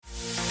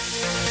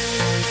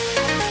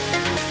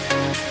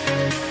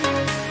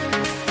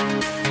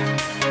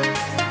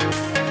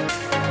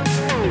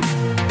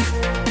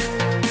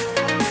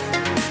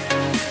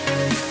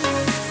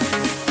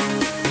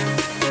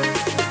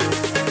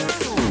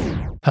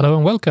Hello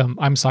and welcome.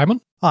 I'm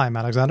Simon. I'm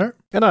Alexander.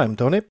 And I'm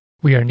Tony.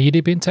 We are Knee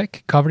Deep in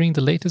Tech, covering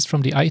the latest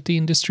from the IT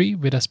industry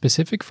with a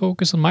specific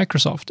focus on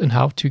Microsoft and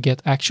how to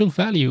get actual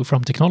value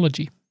from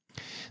technology.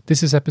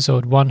 This is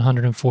episode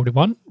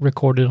 141,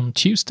 recorded on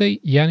Tuesday,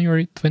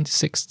 January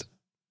 26th,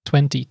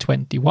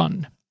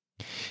 2021.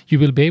 You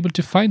will be able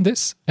to find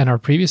this and our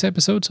previous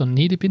episodes on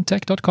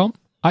kneedeepintech.com,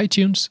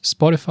 iTunes,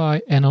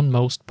 Spotify, and on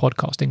most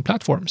podcasting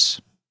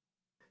platforms.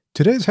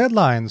 Today's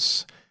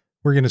headlines.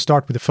 We're going to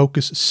start with the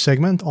focus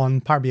segment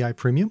on Power BI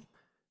Premium.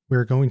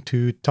 We're going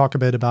to talk a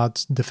bit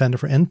about Defender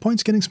for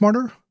Endpoints getting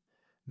smarter.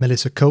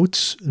 Melissa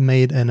Coates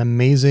made an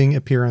amazing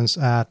appearance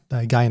at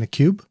Guy in a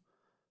Cube.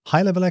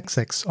 High-level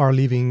execs are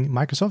leaving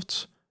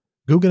Microsoft.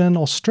 Google in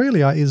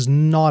Australia is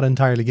not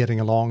entirely getting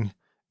along.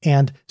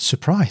 And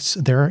surprise,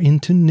 they're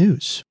into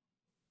news.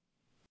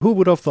 Who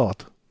would have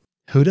thought?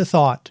 Who'd have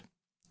thought?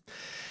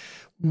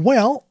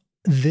 Well,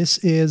 this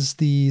is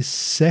the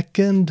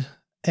second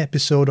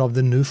episode of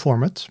the new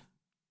format.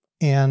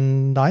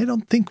 And I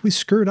don't think we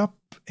screwed up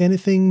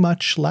anything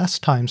much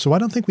last time. So I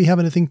don't think we have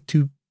anything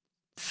to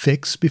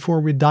fix before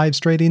we dive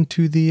straight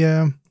into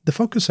the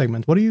focus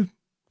segment. What do you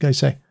guys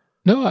say?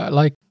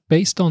 No,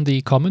 based on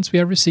the comments we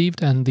have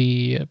received and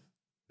the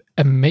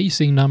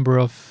amazing number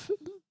of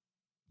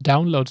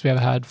downloads we have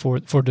had for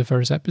the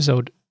first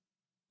episode,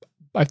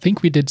 I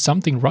think we did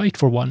something right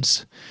for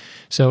once.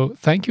 So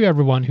thank you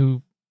everyone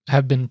who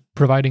have been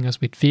providing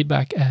us with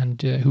feedback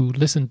and who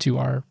listened to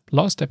our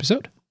last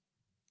episode.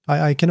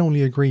 I can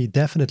only agree,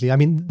 definitely. I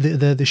mean,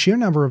 the sheer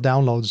number of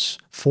downloads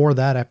for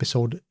that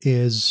episode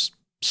is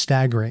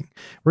staggering.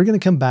 We're going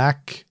to come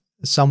back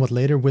somewhat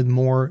later with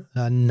more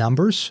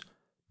numbers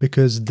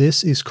because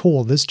this is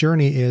cool. This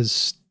journey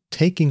is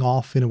taking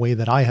off in a way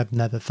that I have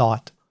never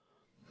thought.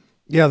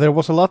 Yeah, there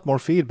was a lot more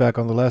feedback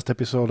on the last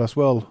episode as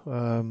well,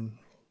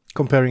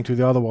 comparing to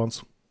the other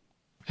ones.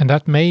 And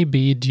that may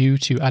be due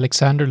to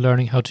Alexander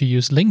learning how to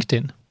use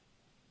LinkedIn.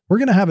 We're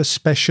going to have a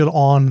special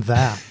on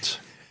that.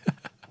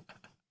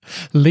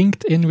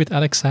 LinkedIn with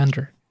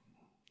Alexander.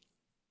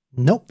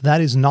 Nope,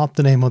 that is not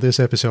the name of this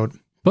episode.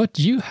 But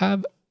you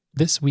have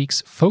this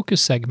week's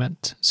focus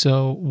segment.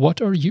 So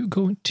what are you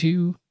going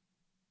to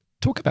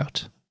talk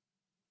about?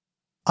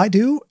 I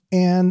do,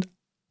 and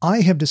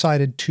I have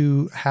decided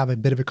to have a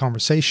bit of a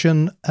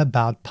conversation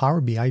about Power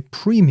BI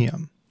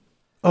Premium.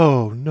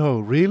 Oh, no,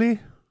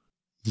 really?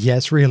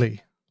 Yes,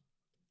 really.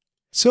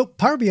 So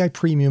Power BI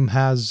Premium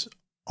has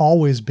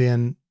always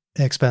been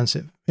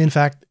expensive. In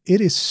fact,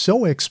 it is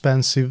so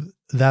expensive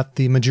that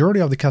the majority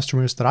of the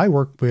customers that I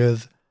work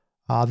with,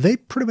 they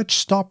pretty much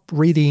stop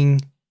reading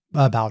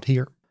about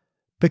here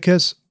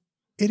because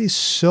it is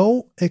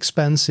so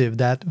expensive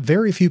that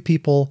very few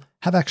people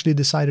have actually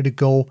decided to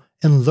go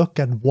and look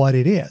at what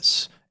it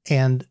is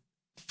and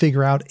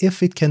figure out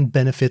if it can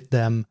benefit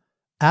them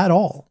at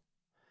all.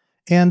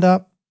 And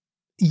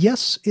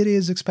yes, it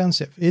is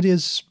expensive. It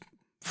is,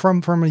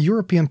 from a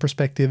European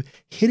perspective,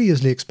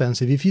 hideously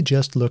expensive if you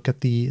just look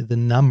at the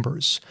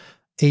numbers.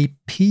 A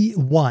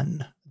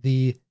P1,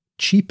 the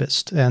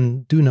cheapest,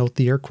 and do note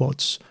the air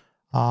quotes,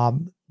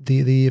 the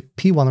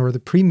P1 or the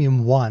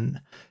Premium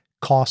 1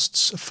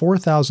 costs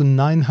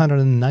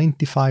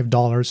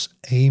 $4,995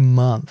 a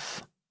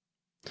month.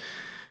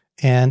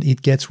 And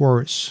it gets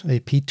worse.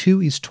 A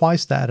P2 is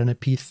twice that, and a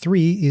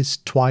P3 is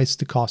twice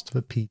the cost of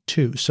a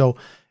P2. So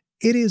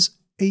it is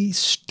a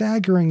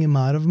staggering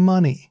amount of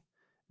money.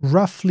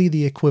 Roughly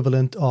the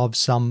equivalent of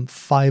some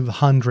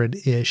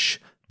 500-ish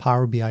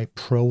Power BI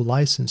Pro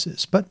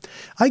licenses. But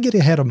I get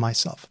ahead of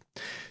myself.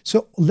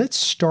 So let's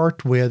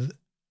start with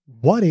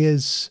what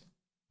is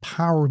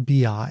Power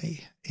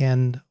BI?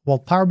 And, well,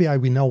 Power BI,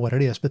 we know what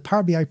it is, but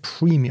Power BI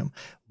Premium,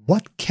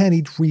 what can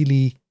it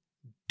really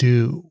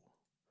do?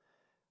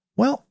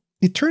 Well,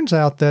 it turns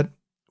out that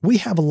we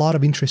have a lot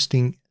of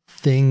interesting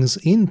things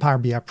in Power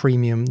BI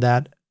Premium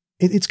that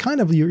it's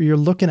kind of, you're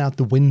looking out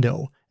the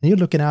window and you're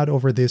looking out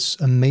over this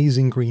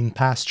amazing green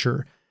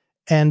pasture,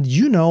 and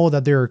you know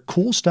that there are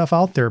cool stuff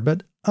out there,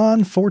 but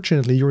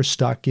unfortunately you're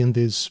stuck in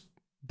this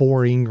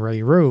boring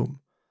gray room.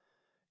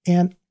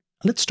 And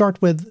let's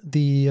start with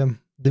the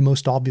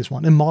most obvious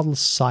one, a model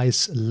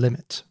size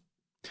limit.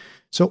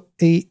 So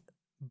a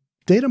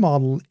data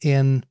model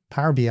in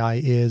Power BI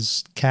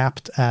is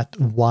capped at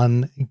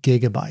 1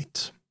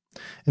 gigabyte.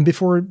 And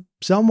before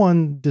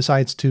someone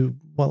decides to,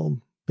 well,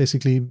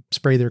 basically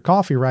spray their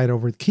coffee right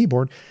over the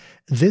keyboard,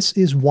 this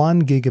is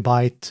 1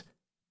 gigabyte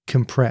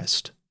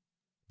compressed.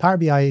 Power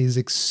BI is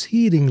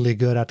exceedingly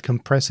good at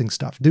compressing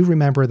stuff. Do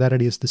remember that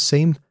it is the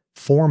same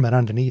format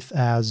underneath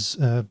as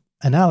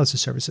analysis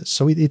services.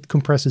 So it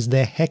compresses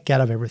the heck out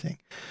of everything.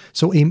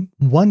 So a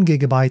 1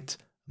 gigabyte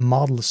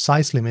model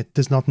size limit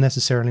does not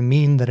necessarily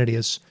mean that it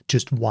is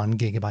just 1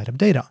 gigabyte of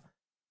data.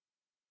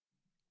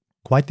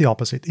 Quite the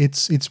opposite.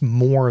 It's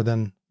more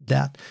than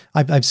that.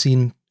 I've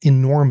seen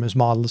enormous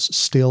models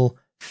still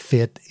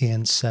fit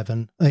in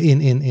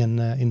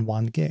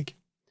 1 gig.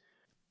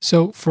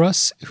 So for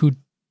us who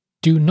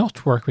do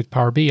not work with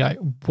Power BI,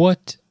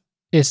 what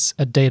is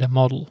a data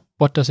model?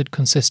 What does it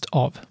consist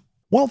of?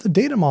 Well, the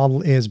data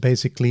model is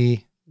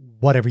basically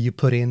whatever you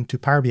put into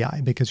Power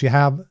BI, because you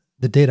have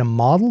the data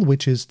model,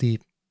 which is the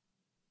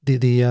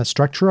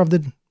structure of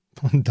the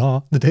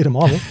data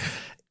model,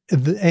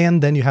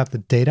 and then you have the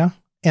data,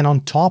 and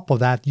on top of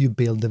that you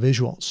build the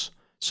visuals.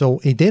 So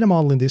a data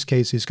model in this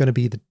case is going to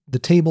be the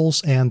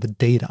tables and the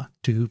data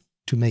to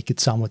make it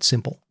somewhat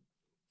simple.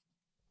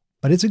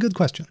 But it's a good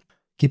question.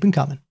 Keep them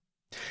coming.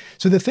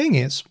 So the thing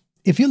is,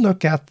 if you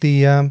look at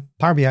the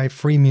Power BI Power BI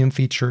Premium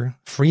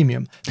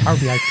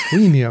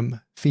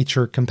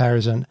feature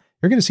comparison,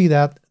 you're going to see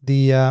that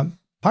the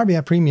Power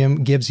BI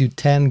Premium gives you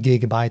 10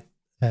 gigabyte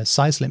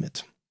size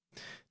limit.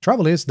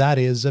 Trouble is, that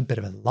is a bit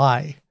of a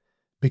lie,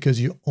 because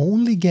you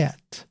only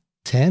get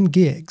 10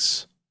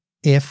 gigs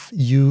if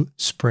you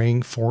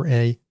spring for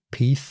a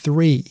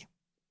P3.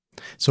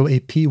 So a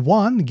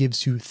P1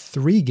 gives you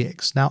 3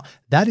 gigs. Now,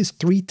 that is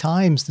 3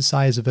 times the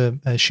size of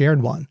a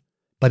shared one,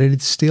 but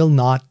it's still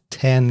not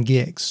 10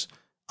 gigs.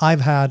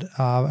 I've had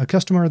a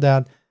customer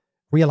that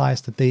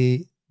realized that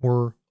they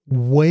were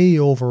way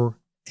over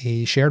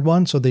a shared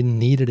one, so they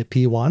needed a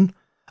P1.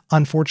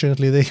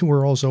 Unfortunately, they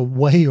were also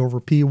way over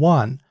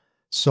P1,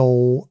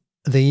 so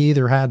they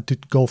either had to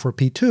go for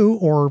P2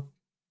 or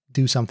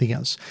do something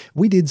else.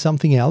 We did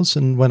something else,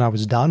 and when I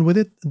was done with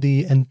it,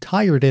 the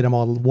entire data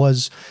model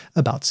was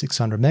about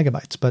 600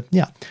 megabytes. But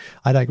yeah,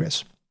 I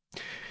digress.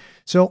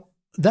 So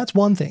that's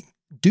one thing.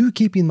 Do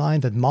keep in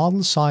mind that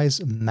model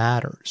size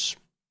matters.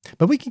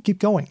 But we can keep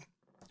going.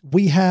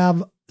 We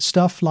have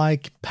stuff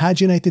like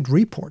paginated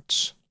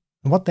reports.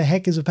 And what the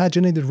heck is a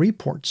paginated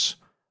reports?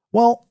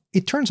 Well,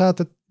 it turns out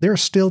that there are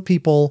still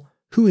people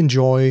who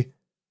enjoy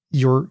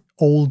your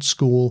old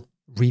school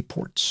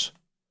reports.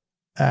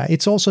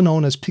 It's also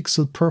known as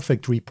pixel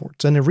perfect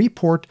reports. And a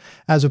report,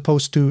 as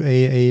opposed to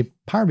a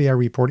Power BI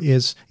report,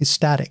 is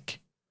static.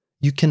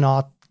 You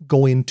cannot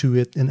go into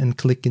it and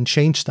click and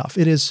change stuff.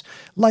 It is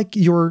like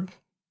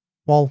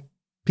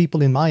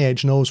people in my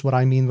age knows what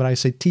I mean when I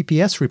say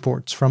TPS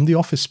reports from the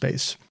Office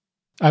space.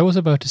 I was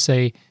about to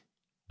say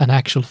an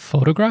actual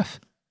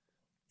photograph.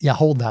 Yeah,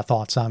 hold that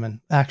thought,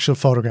 Simon. Actual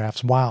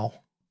photographs. Wow.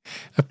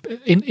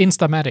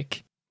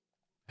 Instamatic.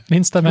 An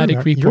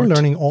Instamatic report. You're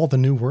learning all the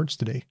new words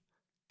today.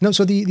 No,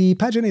 so the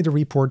paginated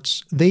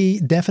reports, they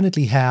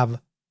definitely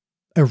have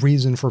a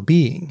reason for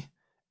being.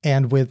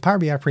 And with Power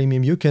BI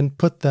Premium, you can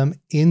put them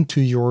into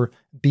your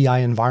BI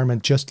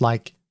environment just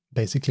like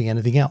basically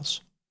anything else.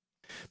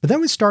 But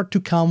then we start to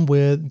come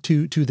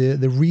to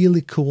the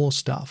really cool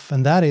stuff,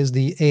 and that is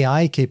the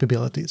AI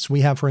capabilities.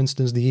 We have, for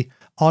instance, the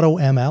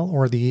AutoML,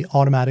 or the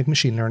automatic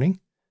machine learning,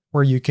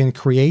 where you can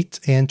create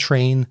and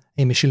train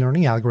a machine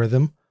learning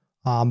algorithm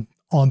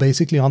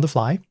basically on the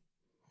fly.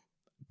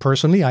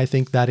 Personally, I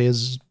think that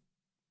is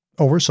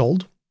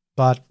oversold,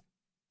 but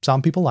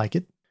some people like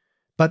it.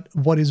 But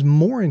what is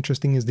more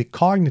interesting is the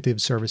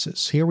cognitive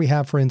services. Here we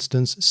have, for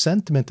instance,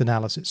 sentiment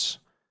analysis.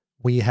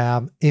 We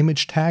have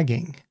image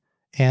tagging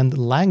and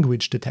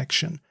language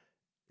detection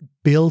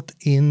built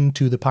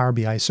into the Power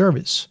BI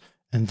service.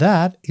 And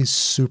that is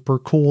super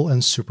cool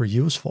and super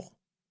useful.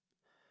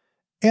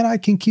 And I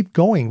can keep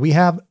going. We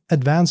have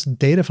advanced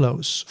data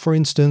flows. For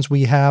instance,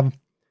 we have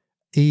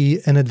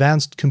an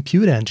advanced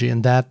compute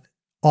engine that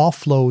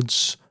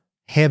offloads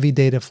heavy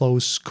data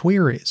flows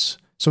queries.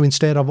 So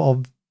instead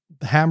of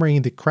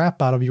hammering the crap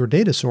out of your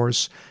data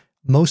source,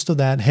 most of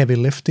that heavy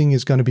lifting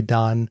is going to be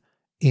done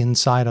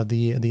inside of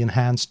the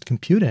enhanced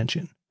compute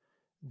engine.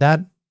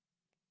 That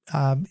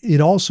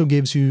it also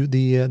gives you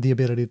the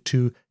ability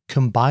to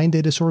combine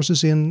data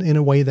sources in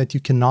a way that you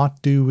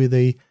cannot do with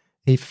a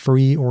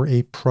free or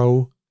a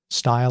pro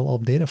style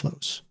of data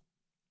flows.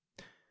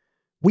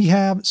 We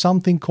have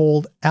something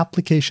called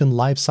application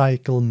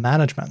lifecycle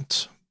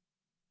management.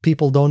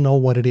 People don't know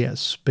what it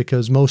is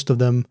because most of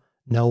them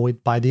know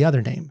it by the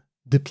other name,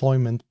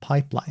 deployment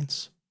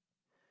pipelines.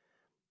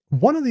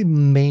 One of the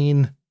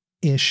main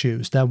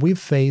issues that we've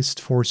faced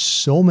for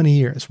so many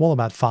years, well,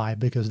 about 5,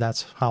 because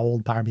that's how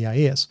old Power BI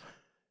is,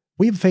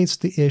 we've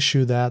faced the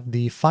issue that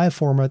the file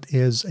format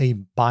is a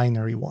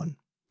binary one.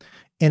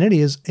 And it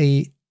is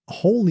a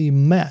holy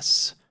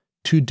mess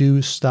to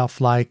do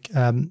stuff like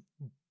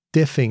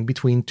diffing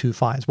between 2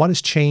 files. What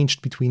has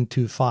changed between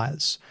 2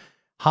 files?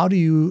 How do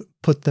you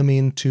put them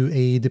into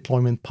a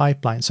deployment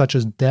pipeline, such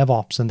as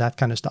DevOps and that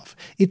kind of stuff?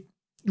 It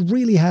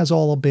really has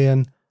all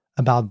been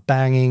about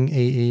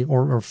banging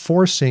or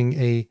forcing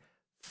a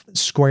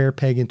square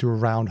peg into a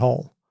round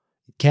hole.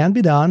 It can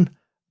be done,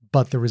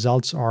 but the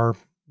results are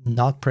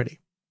not pretty.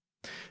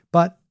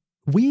 But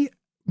we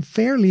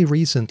fairly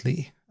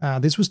recently,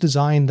 this was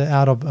designed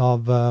out of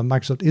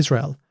Microsoft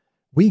Israel,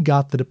 we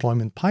got the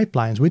deployment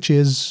pipelines, which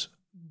is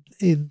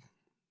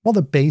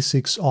the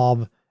basics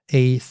of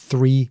a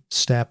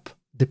 3-step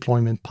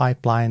deployment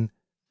pipeline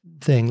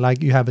thing.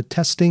 Like you have a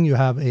testing, you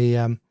have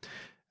you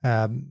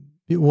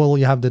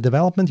have the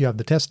development, you have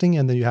the testing,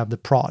 and then you have the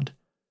prod,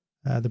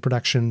 the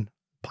production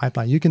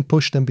pipeline. You can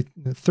push them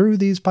through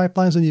these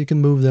pipelines and you can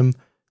move them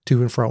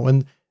to and fro,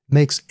 and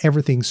makes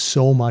everything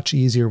so much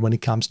easier when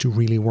it comes to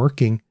really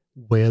working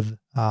with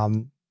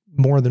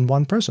more than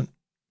one person.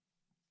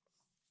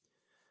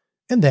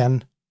 And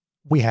then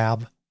we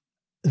have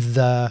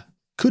the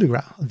coup de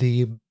grace,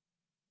 the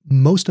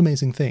most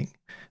amazing thing.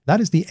 That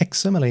is the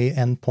XMLA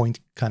endpoint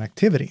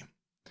connectivity.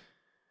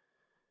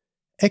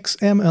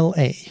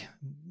 XMLA,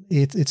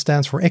 it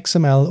stands for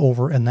XML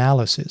over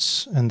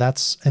analysis, and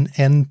that's an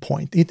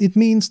endpoint. It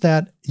means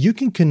that you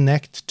can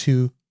connect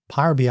to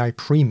Power BI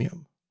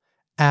Premium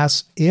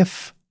as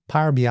if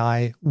Power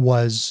BI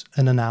was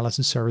an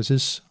analysis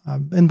services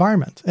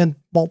environment. And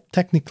well,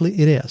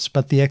 technically it is,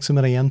 but the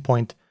XMLA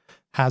endpoint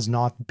has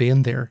not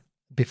been there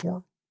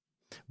before.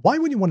 Why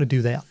would you want to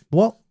do that?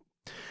 Well,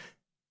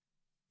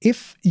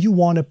 if you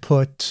want to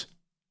put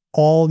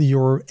all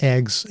your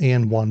eggs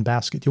in one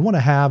basket, you want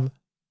to have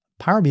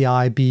Power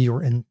BI be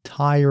your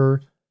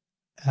entire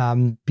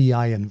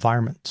BI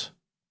environment.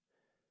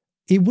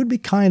 It would be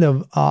kind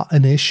of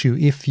an issue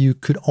if you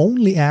could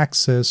only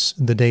access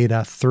the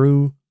data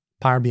through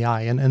Power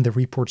BI and the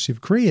reports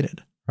you've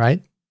created,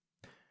 right?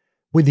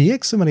 With the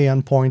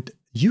XMLA endpoint,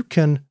 you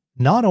can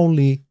not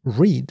only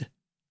read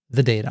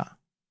the data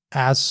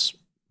as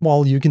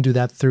well, you can do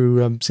that through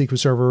SQL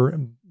Server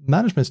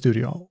Management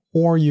Studio,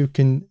 or you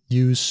can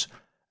use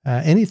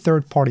any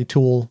third-party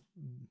tool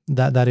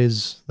that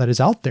is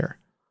out there.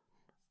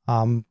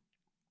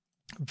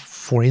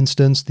 For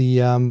instance,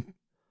 the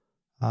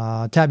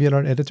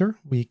tabular editor,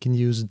 we can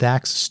use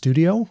DAX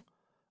Studio,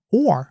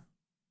 or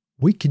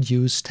we could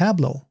use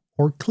Tableau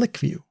or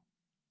ClickView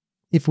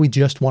if we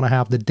just want to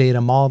have the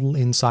data model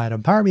inside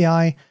of Power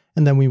BI,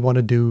 and then we want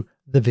to do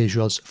the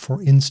visuals,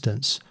 for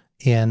instance,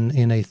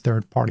 in a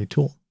third-party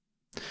tool.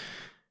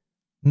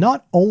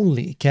 Not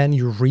only can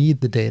you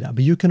read the data,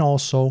 but you can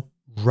also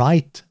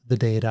write the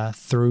data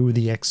through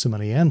the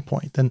XMLA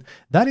endpoint. And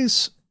that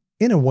is,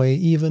 in a way,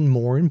 even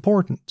more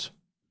important,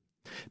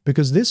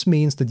 because this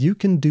means that you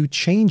can do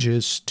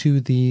changes to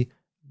the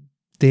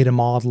data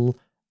model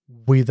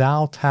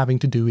without having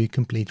to do a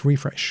complete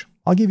refresh.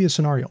 I'll give you a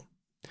scenario.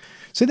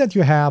 Say that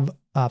you have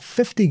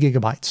 50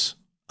 gigabytes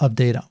of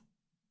data,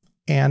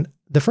 and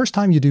the first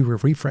time you do a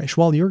refresh,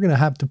 well, you're going to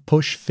have to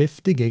push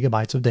 50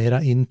 gigabytes of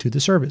data into the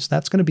service.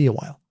 That's going to be a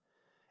while.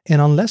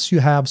 And unless you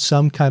have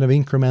some kind of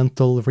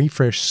incremental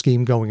refresh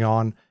scheme going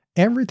on,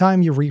 every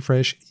time you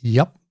refresh,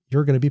 yep,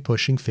 you're going to be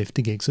pushing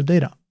 50 gigs of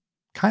data.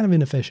 Kind of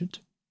inefficient.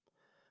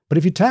 But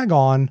if you tag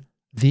on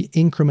the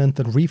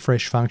incremental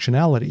refresh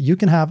functionality, you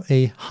can have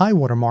a high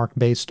watermark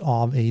based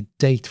on a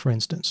date, for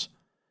instance,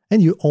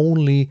 and you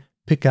only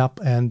pick up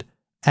and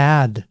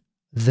add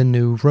the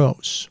new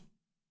rows.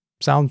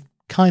 Sound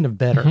kind of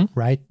better,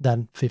 right,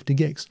 than 50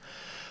 gigs.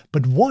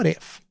 But what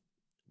if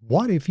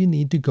you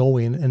need to go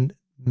in and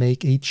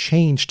make a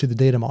change to the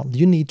data model?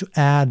 You need to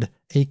add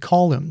a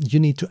column,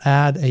 you need to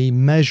add a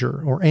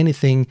measure or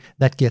anything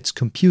that gets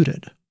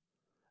computed.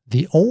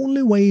 The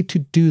only way to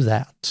do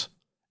that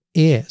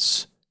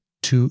is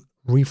to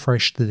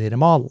refresh the data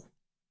model.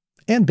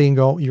 And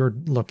bingo, you're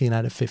looking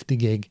at a 50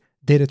 gig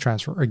data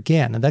transfer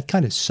again, and that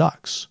kind of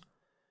sucks.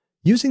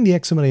 Using the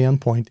XMLA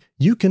endpoint,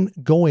 you can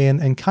go in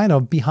and kind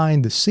of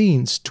behind the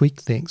scenes tweak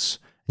things.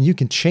 And you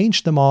can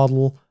change the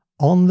model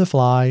on the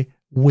fly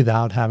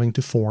without having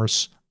to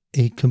force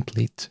a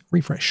complete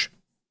refresh.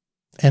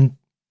 And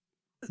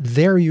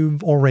there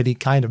you've already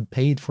kind of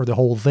paid for the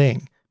whole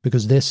thing,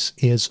 because this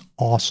is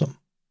awesome.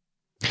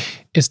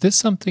 Is this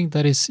something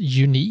that is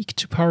unique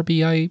to Power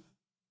BI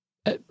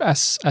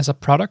as a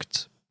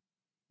product?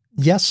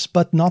 Yes,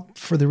 but not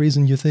for the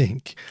reason you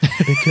think.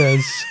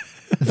 Because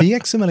the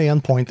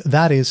XMLA endpoint,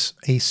 that is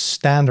a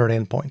standard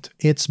endpoint.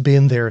 It's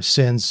been there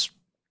since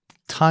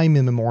time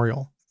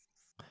immemorial.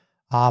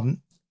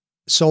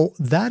 So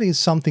that is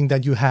something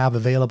that you have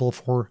available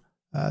for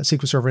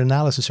SQL Server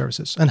analysis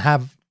services and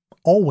have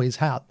always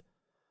had.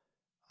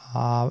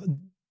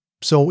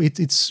 So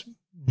it's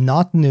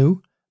not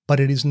new, but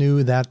it is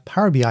new that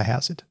Power BI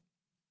has it.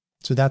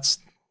 So that's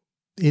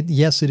it.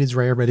 Yes, it is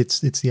rare, but it's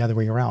the other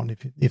way around,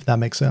 if that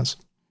makes sense.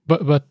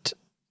 But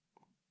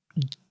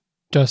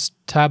does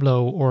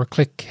Tableau or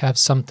Qlik have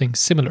something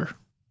similar?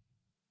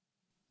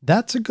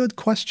 That's a good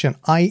question.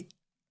 I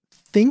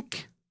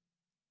think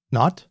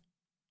not,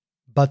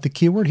 but the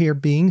keyword here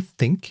being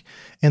think.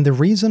 And the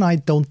reason I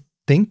don't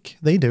think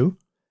they do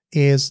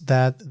is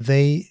that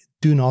they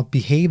do not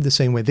behave the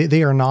same way.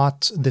 They are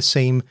not the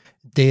same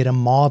data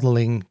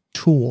modeling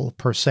tool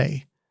per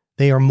se.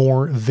 They are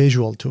more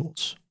visual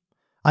tools.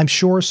 I'm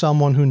sure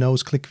someone who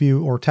knows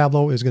ClickView or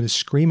Tableau is going to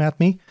scream at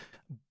me,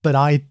 but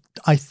I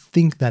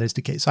think that is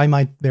the case. I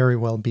might very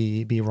well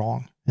be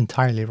wrong,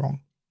 entirely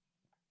wrong.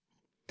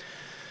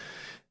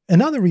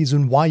 Another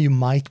reason why you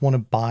might want to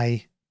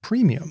buy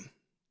Premium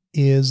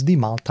is the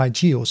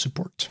multi-geo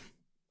support.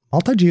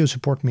 Multi-geo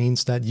support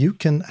means that you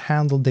can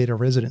handle data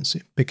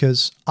residency,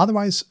 because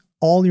otherwise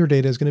all your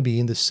data is going to be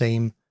in the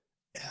same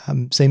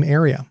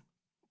area.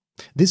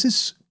 This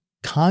is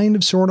kind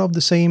of sort of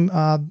the same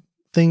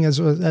thing as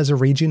a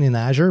region in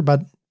Azure,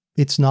 but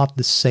it's not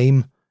the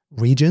same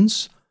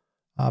regions.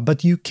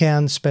 But you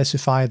can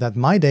specify that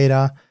my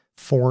data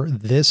for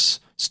this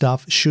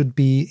stuff should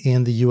be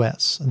in the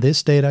US.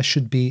 This data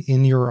should be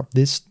in Europe.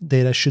 This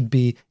data should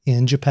be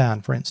in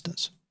Japan, for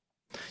instance.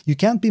 You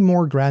can't be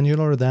more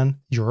granular than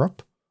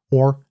Europe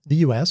or the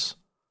US,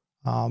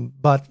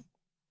 but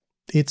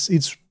it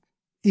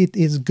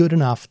is good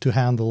enough to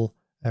handle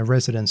a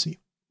residency.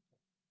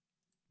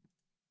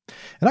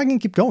 And I can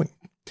keep going.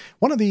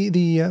 One of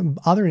the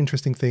other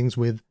interesting things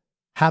with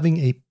having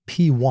a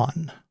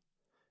P1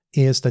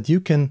 is that you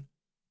can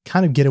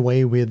kind of get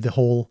away with the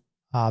whole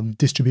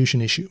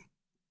distribution issue.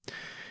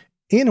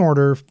 In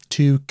order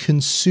to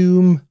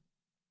consume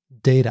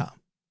data,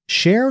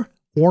 share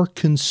or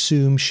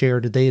consume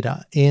shared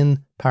data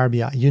in Power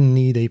BI, you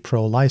need a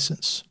Pro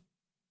license.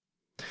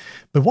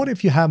 But what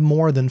if you have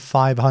more than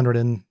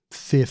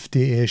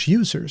 550-ish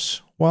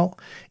users? Well,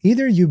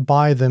 either you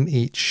buy them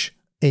each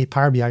a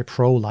Power BI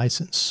Pro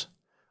license,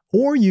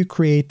 or you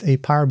create a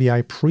Power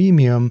BI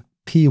Premium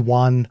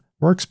P1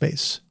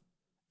 workspace,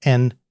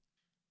 and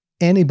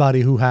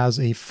anybody who has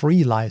a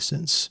free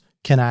license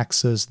can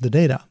access the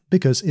data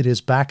because it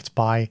is backed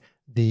by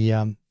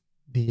the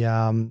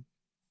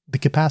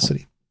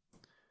capacity.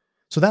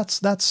 So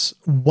that's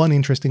one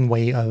interesting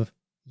way of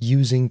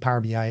using Power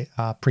BI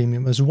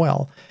Premium as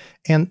well.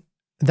 And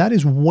that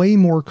is way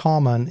more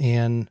common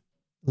in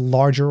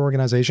larger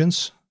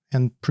organizations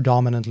and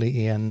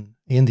predominantly in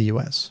the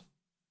US.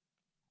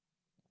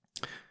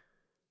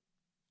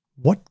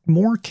 What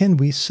more can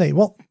we say?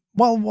 Well,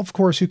 of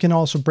course, you can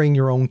also bring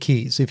your own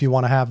keys if you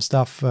want to have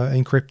stuff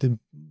encrypted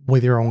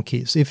with your own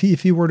keys.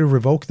 If you were to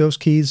revoke those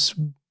keys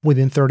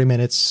within 30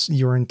 minutes,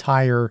 your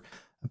entire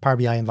Power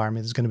BI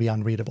environment is going to be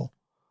unreadable.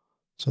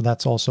 So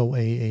that's also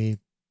a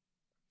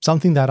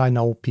something that I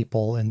know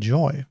people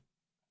enjoy.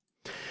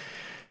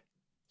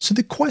 So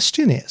the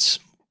question is,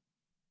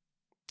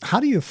 how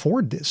do you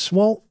afford this?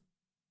 Well,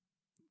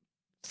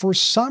 for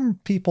some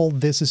people,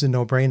 this is a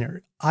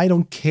no-brainer. I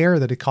don't care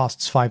that it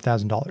costs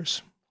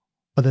 $5,000.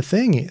 But the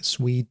thing is,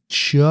 a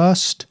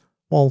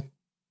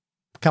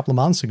couple of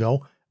months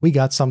ago, we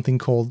got something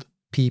called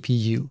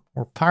PPU,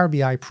 or Power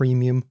BI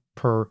Premium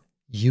per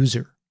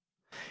user.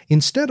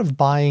 Instead of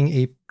buying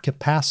a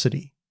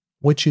capacity,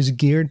 which is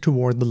geared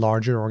toward the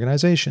larger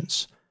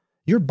organizations,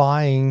 you're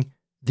buying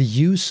the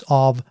use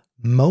of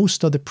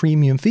most of the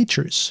premium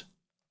features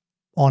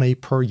on a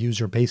per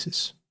user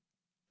basis.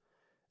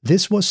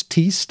 This was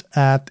teased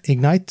at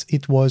Ignite.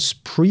 It was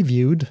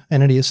previewed,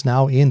 and it is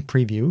now in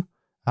preview.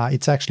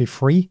 It's actually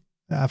free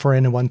for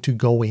anyone to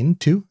go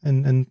into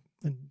and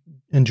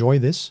enjoy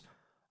this.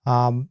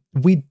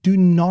 We do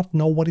not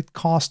know what it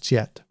costs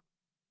yet,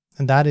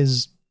 and that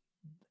is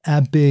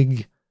a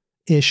big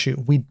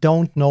issue. We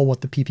don't know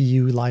what the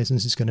PPU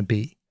license is going to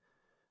be.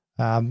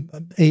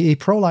 A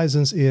Pro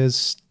license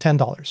is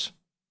 $10.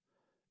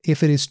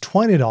 If it is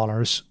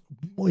 $20,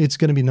 it's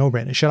going to be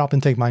no-brainer. Shut up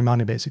and take my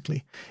money,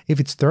 basically.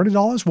 If it's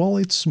 $30, well,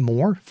 it's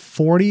more.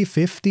 40,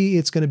 50,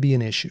 it's going to be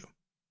an issue.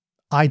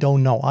 I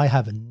don't know. I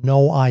have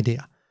no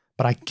idea.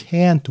 But I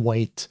can't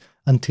wait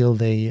until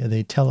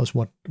they tell us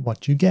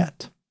what you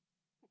get.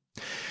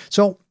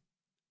 So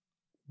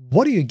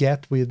what do you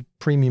get with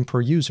Premium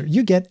per user?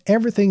 You get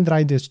everything that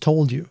I just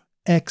told you,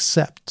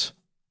 except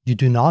you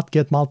do not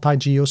get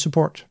multi-geo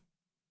support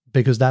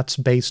because that's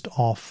based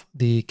off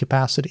the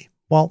capacity.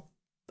 Well,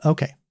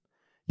 okay.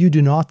 You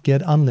do not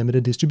get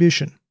unlimited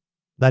distribution.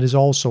 That is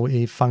also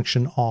a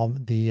function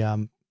of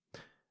the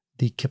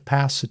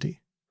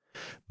capacity.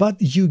 But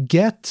you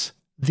get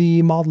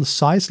the model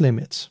size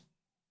limits.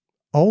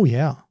 Oh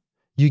yeah.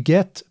 You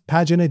get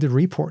paginated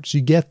reports.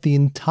 You get the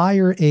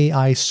entire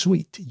AI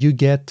suite. You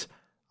get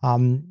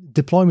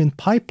deployment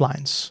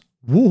pipelines.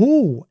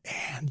 Woohoo!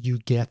 And you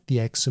get the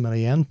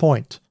XML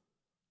endpoint.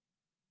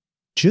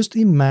 Just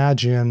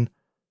imagine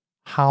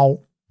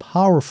how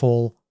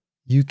powerful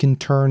you can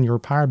turn your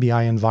Power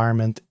BI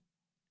environment,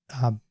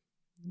 how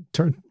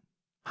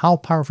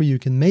powerful you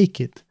can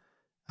make it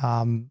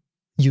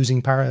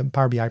using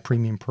Power BI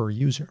Premium per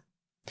user.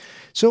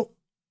 So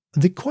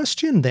the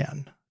question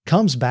then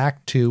comes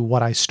back to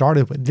what I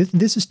started with.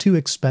 This is too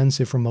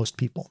expensive for most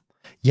people.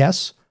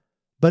 Yes,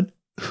 but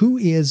who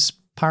is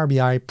Power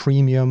BI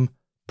Premium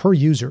per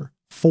user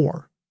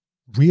for,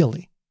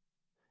 really?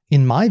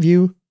 In my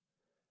view,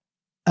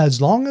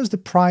 as long as the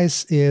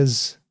price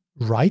is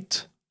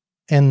right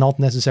and not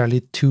necessarily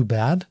too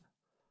bad,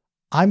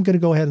 I'm going to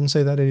go ahead and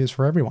say that it is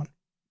for everyone.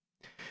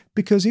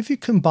 Because if you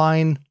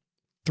combine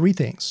three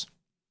things,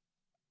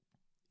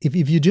 if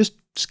you just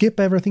skip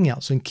everything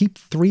else and keep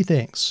three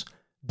things,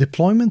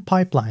 deployment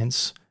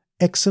pipelines,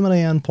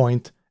 XML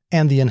endpoint,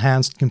 and the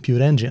enhanced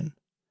compute engine,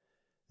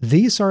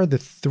 these are the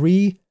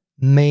three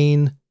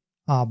main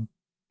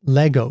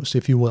Legos,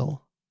 if you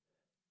will,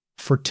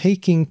 for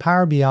taking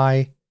Power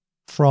BI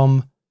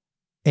from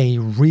a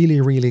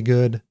really, really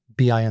good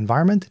BI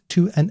environment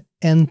to an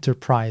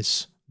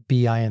enterprise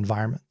BI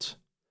environment.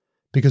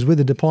 Because with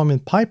the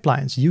deployment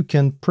pipelines, you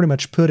can pretty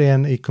much put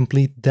in a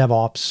complete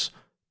DevOps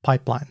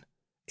pipeline.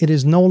 It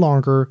is no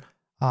longer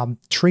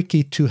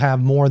tricky to have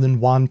more than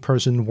one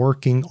person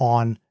working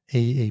on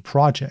a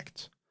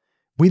project.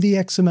 With the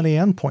XML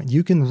endpoint,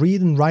 you can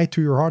read and write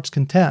to your heart's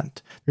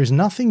content. There's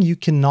nothing you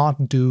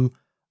cannot do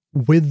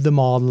with the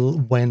model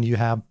when you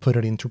have put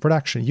it into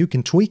production. You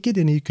can tweak it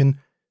and you can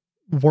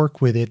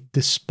work with it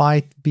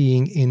despite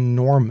being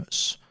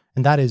enormous.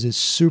 And that is a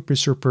super,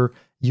 super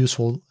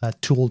useful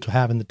tool to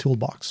have in the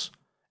toolbox.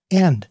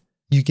 And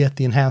you get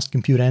the enhanced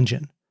compute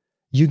engine.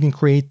 You can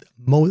create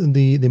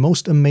the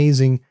most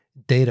amazing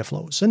data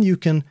flows. And you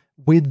can,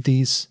 with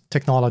these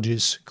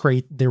technologies,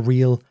 create the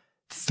real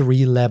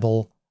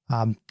 3-level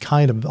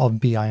kind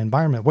of BI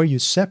environment where you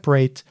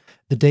separate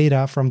the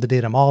data from the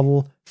data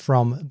model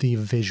from the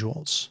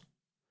visuals.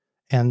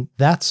 And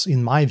that's,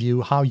 in my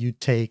view, how you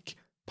take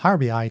Power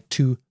BI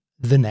to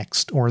the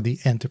next or the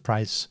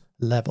enterprise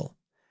level.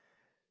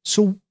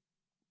 So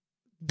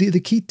the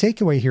key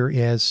takeaway here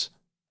is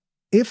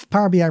if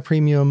Power BI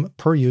Premium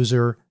per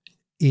user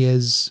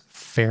is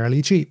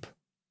fairly cheap,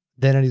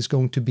 then it is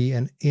going to be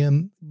an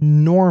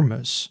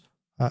enormous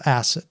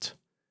asset.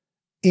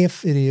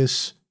 If it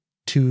is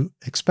too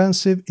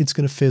expensive, it's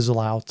going to fizzle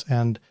out,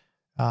 and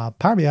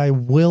Power BI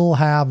will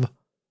have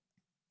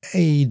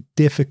a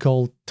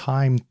difficult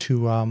time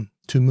to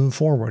move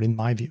forward, in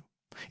my view.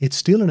 It's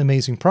still an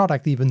amazing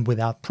product even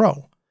without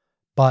Pro,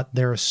 but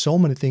there are so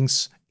many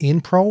things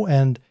in Pro,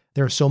 and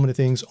there are so many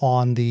things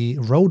on the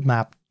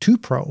roadmap to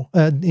Pro,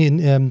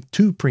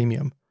 to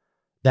Premium,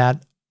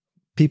 that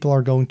people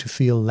are going to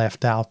feel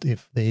left out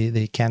if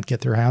they can't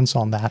get their hands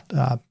on that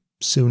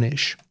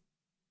soonish.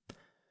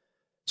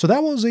 So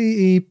that was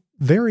a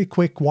very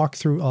quick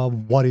walkthrough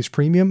of what is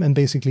Premium and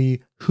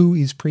basically who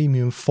is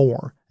Premium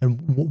for and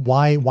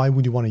why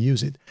would you want to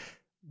use it.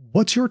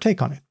 What's your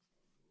take on it?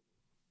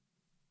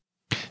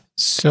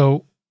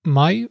 So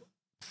my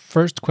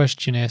first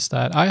question is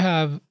that I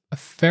have a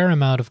fair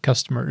amount of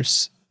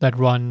customers that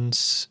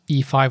runs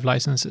E5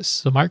 licenses.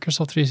 So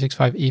Microsoft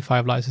 365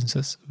 E5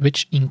 licenses,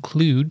 which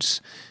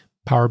includes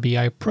Power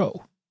BI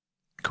Pro.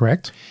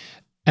 Correct.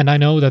 And I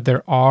know that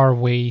there are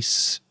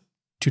ways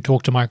to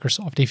talk to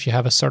Microsoft if you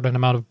have a certain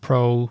amount of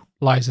Pro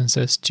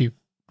licenses to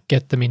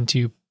get them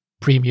into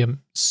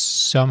Premium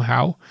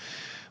somehow.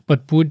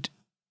 But would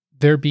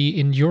there be,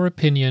 in your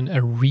opinion,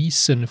 a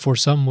reason for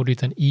someone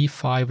with an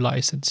E5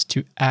 license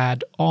to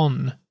add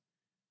on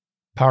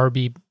Power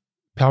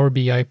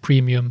BI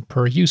Premium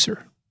per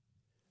user?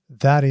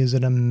 That is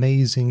an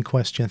amazing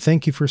question.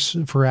 Thank you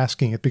for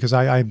asking it, because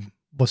I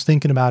was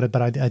thinking about it,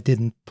 but I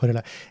didn't put it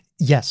out.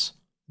 Yes,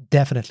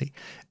 definitely.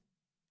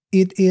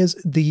 It is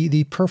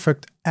the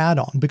perfect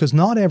add-on because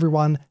not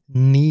everyone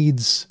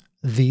needs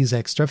these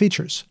extra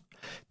features.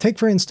 Take,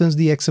 for instance,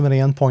 the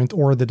XML endpoint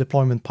or the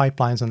deployment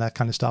pipelines and that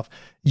kind of stuff.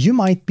 You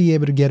might be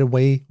able to get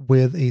away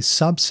with a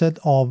subset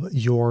of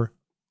your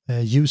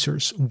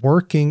users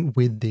working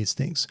with these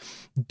things.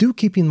 Do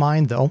keep in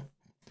mind, though,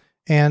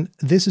 and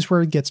this is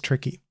where it gets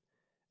tricky,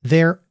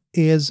 there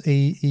is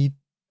a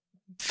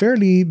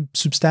fairly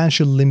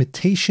substantial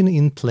limitation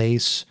in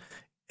place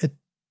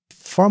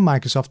from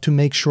Microsoft to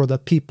make sure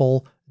that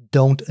people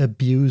don't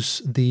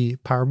abuse the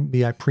Power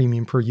BI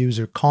Premium per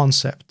user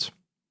concept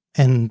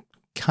and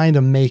kind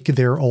of make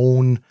their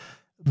own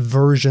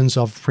versions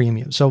of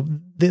Premium. So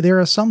there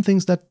are some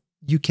things that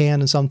you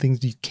can and some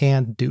things you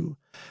can't do.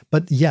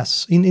 But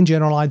yes, in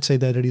general, I'd say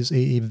that it is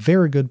a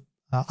very good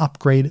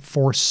upgrade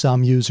for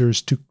some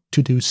users to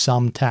do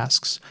some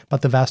tasks.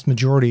 But the vast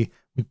majority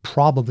would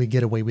probably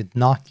get away with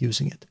not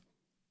using it.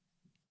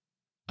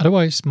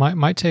 Otherwise,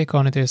 my take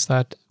on it is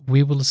that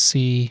we will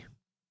see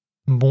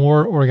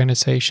more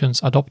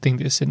organizations adopting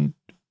this, and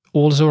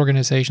also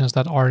organizations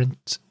that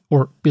aren't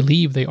or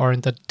believe they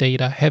aren't that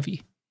data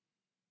heavy.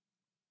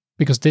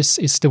 Because this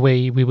is the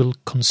way we will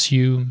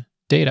consume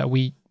data.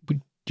 We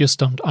just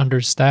don't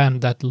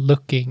understand that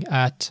looking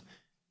at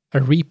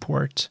a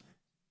report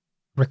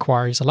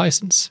requires a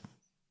license.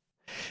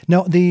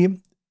 Now, the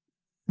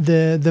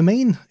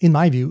main, in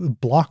my view,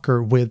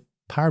 blocker with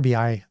Power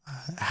BI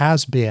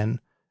has been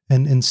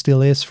and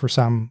still is for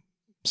some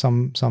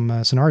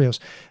scenarios,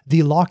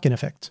 the lock-in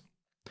effect.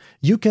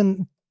 You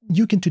can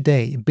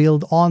today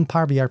build on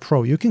Power BI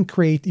Pro. You can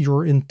create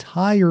your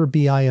entire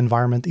BI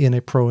environment in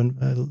a Pro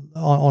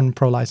on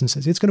Pro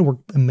licenses. It's going to work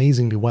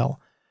amazingly well,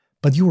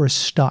 but you are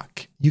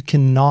stuck. You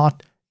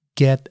cannot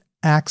get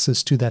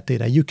access to that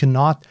data. You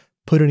cannot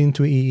put it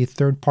into a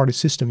third-party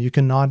system. You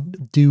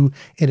cannot do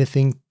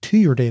anything to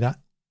your data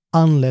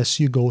unless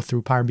you go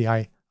through Power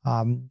BI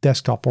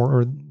desktop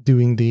or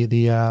doing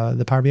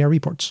the Power BI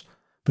reports.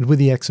 But with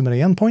the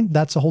XML endpoint,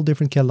 that's a whole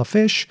different kettle of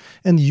fish,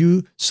 and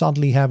you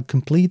suddenly have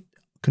complete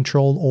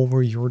control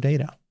over your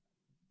data.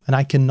 And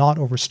I cannot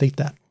overstate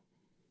that.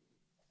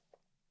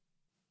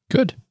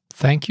 Good.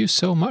 Thank you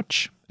so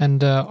much.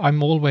 And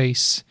I'm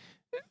always,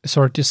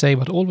 sorry to say,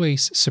 but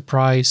always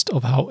surprised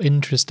of how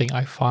interesting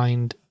I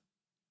find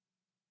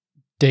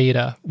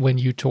data when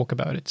you talk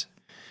about it.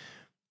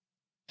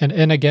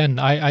 And again,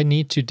 I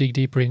need to dig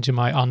deeper into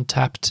my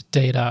Untapped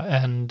data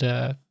and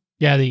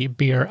the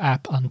beer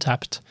app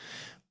Untapped,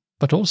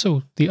 but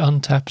also the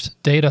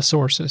Untapped data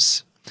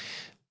sources.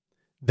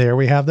 There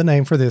we have the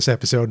name for this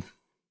episode.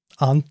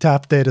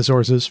 Untapped data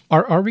sources.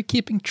 Are we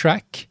keeping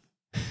track?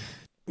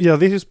 Yeah,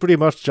 this is pretty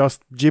much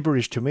just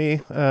gibberish to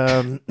me.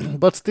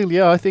 But still,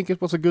 yeah, I think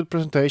it was a good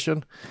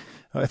presentation.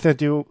 I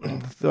thought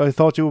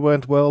you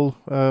went well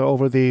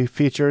over the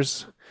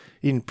features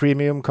in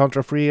premium,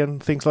 contra-free,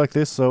 and things like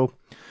this. So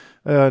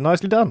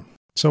nicely done.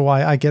 So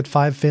I get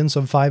 5 fins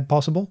of 5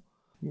 possible?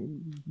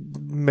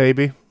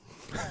 Maybe.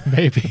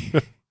 Maybe.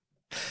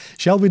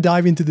 Shall we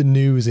dive into the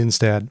news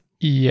instead?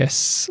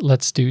 Yes,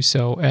 let's do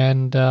so.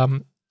 And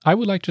I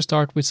would like to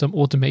start with some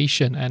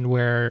automation and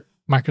where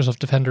Microsoft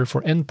Defender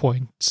for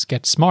Endpoints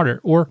gets smarter,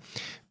 or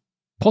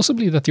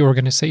possibly that the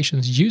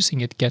organizations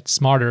using it get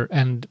smarter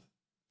and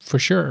for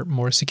sure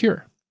more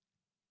secure.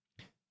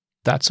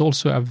 That's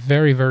also a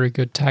very, very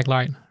good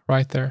tagline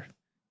right there.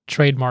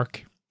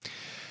 Trademark.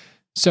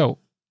 So,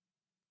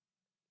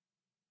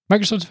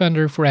 Microsoft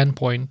Defender for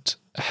Endpoint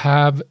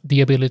have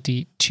the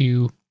ability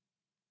to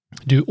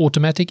do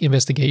automatic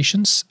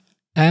investigations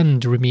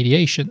and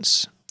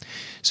remediations.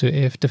 So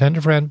if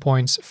Defender for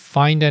Endpoints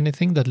find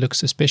anything that looks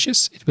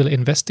suspicious, it will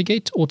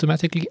investigate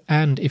automatically,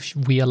 and if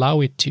we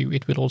allow it to,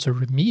 it will also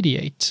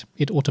remediate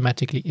it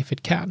automatically if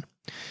it can.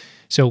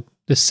 So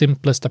the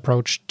simplest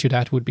approach to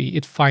that would be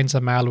it finds a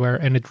malware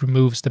and it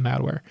removes the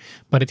malware,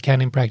 but it can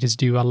in practice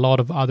do a lot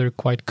of other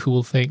quite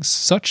cool things,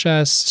 such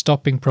as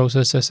stopping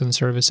processes and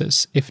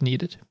services if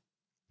needed.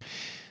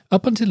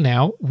 Up until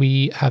now,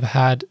 we have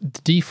had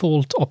the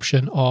default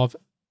option of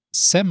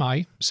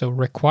semi, so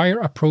require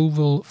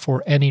approval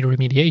for any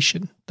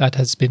remediation. That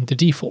has been the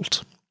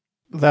default.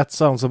 That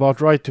sounds about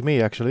right to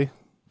me, actually,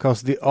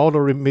 because the auto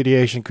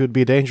remediation could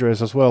be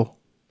dangerous as well.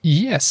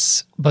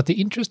 Yes, but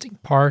the interesting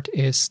part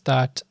is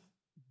that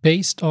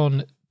based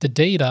on the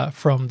data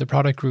from the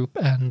product group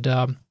and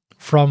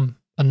from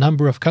a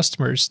number of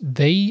customers,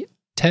 they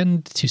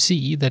tend to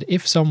see that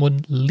if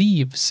someone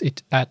leaves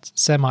it at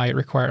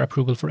semi-require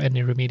approval for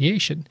any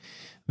remediation,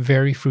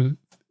 very few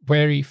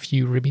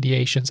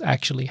remediations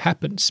actually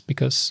happens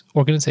because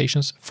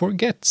organizations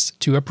forgets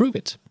to approve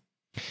it.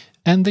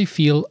 And they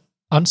feel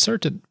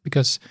uncertain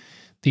because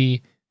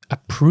the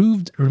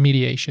approved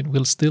remediation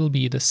will still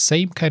be the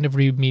same kind of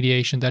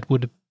remediation that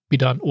would be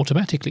done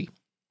automatically.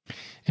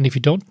 And if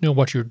you don't know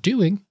what you're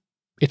doing,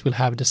 it will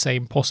have the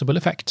same possible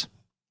effect.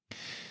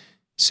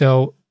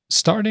 So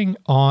starting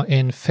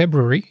in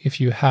February, if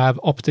you have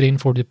opted in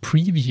for the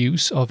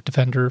previews of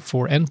Defender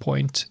for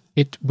Endpoint,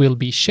 it will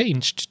be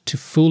changed to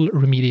full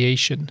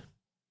remediation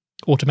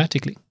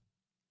automatically.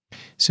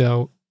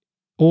 So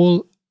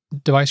all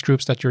device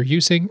groups that you're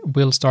using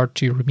will start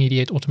to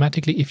remediate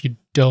automatically if you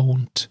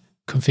don't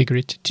configure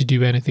it to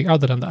do anything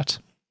other than that.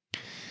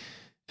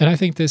 And I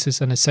think this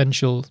is an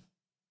essential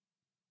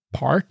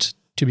part,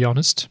 to be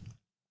honest,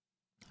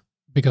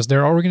 because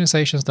there are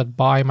organizations that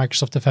buy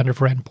Microsoft Defender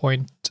for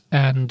Endpoint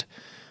and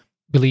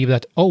believe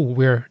that, oh,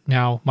 we're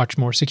now much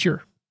more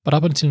secure. But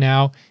up until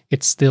now,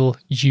 it's still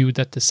you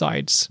that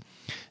decides.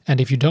 And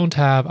if you don't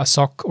have a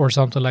SOC or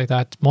something like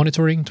that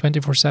monitoring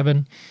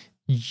 24/7,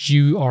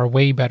 you are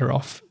way better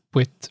off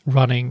with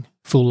running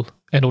full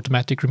and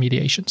automatic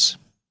remediations.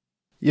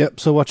 Yep,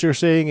 so what you're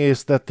saying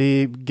is that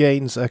the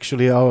gains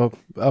actually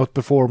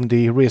outperform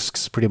the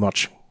risks pretty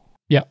much.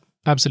 Yeah,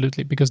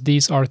 absolutely, because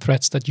these are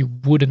threats that you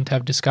wouldn't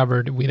have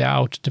discovered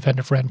without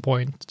Defender for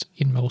Endpoint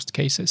in most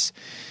cases.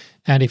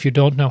 And if you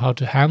don't know how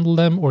to handle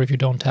them, or if you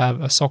don't have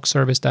a SOC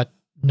service that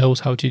knows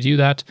how to do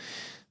that,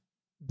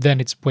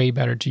 then it's way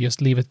better to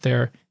just leave it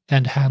there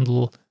and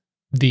handle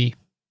the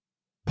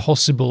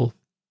possible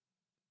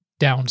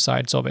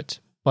downsides of it.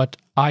 But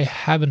I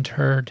haven't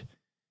heard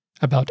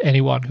about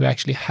anyone who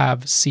actually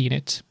have seen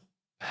it,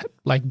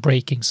 like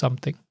breaking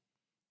something.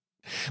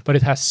 But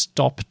it has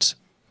stopped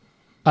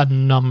a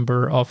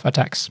number of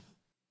attacks.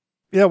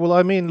 Yeah, well,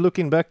 I mean,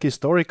 looking back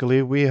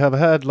historically, we have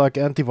had like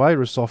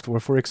antivirus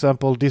software, for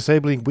example,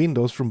 disabling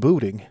Windows from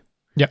booting.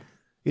 Yeah.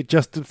 It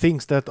just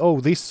thinks that,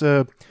 oh, this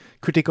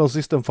critical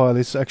system file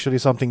is actually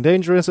something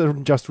dangerous,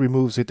 and just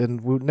removes it,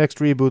 and next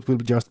reboot will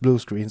be just blue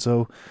screen.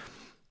 So,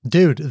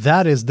 dude,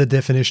 that is the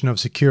definition of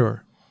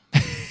secure.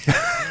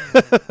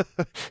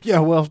 Yeah,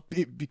 well,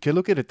 you can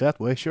look at it that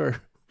way,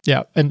 sure.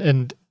 Yeah,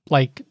 and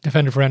like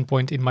Defender for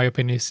Endpoint, in my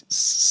opinion, is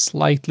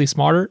slightly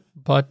smarter.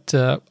 But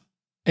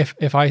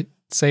if I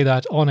say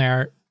that on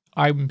air,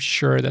 I'm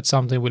sure that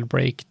something will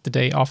break the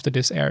day after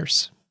this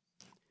airs.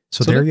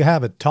 So there you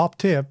have it. Top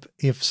tip.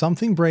 If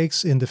something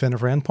breaks in Defender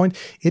for Endpoint,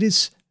 it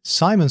is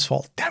Simon's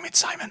fault. Damn it,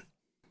 Simon.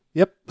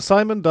 Yep,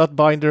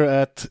 Simon.binder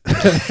at...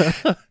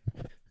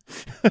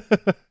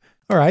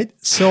 All right.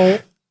 So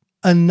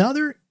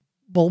another...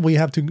 Well, we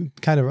have to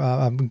kind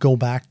of go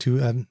back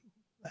to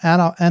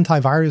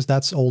antivirus.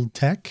 That's old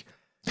tech.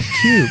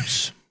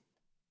 Cubes.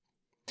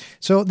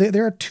 So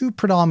there are two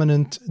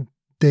predominant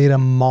data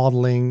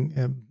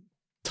modeling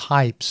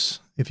types,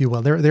 if you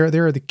will. There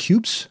are the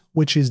cubes,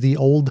 which is the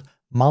old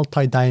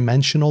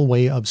multi-dimensional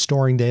way of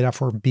storing data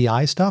for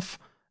BI stuff.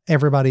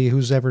 Everybody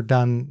who's ever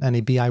done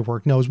any BI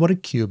work knows what a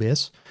cube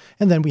is.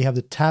 And then we have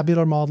the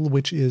tabular model,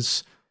 which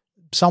is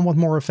somewhat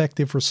more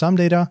effective for some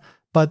data,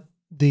 but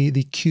the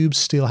cubes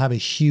still have a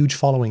huge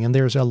following, and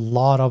there's a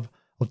lot of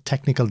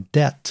technical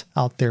debt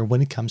out there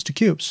when it comes to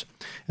cubes.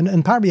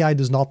 And Power BI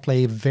does not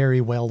play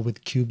very well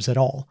with cubes at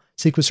all.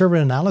 SQL Server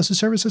Analysis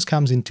Services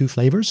comes in two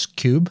flavors,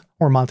 cube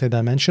or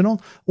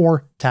multidimensional,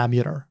 or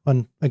tabular.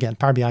 And again,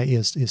 Power BI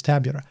is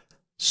tabular.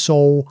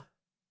 So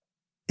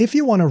if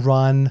you want to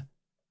run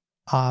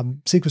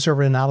SQL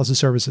Server Analysis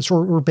Services,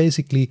 or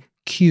basically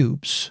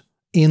cubes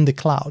in the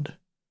cloud,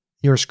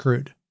 you're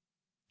screwed.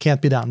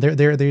 Can't be done.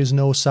 There is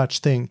no such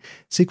thing.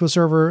 SQL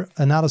Server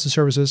Analysis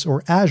Services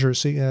or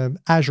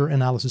Azure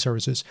Analysis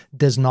Services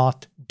does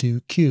not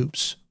do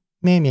cubes.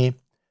 Meh.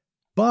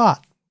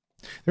 But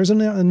there's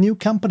a new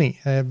company.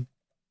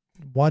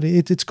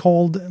 It's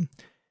called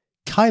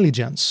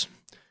Kyligence.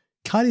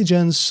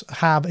 Kyligence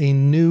have a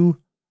new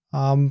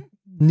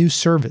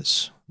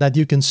service that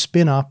you can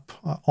spin up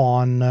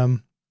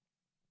on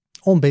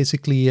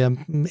basically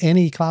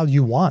any cloud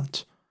you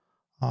want.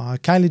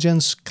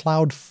 Kyligence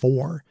Cloud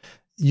 4.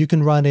 You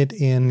can run it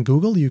in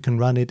Google, you can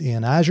run it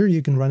in Azure,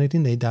 you can run it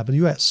in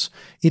AWS.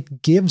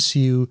 It gives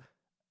you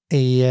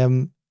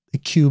a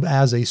cube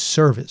as a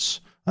service.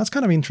 That's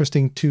kind of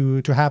interesting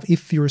to have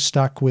if you're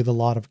stuck with a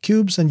lot of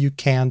cubes and you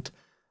can't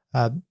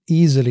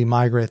easily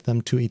migrate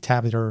them to a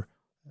tabular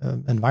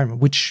environment,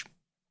 which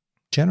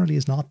generally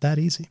is not that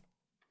easy.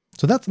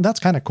 So that's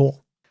kind of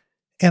cool.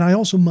 And I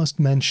also must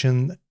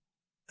mention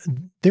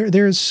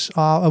there's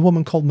a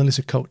woman called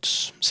Melissa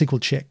Coates,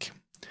 SQL Chick.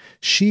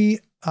 She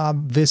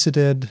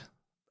visited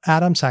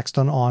Adam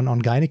Saxton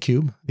on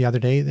GuideCube the other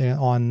day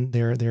on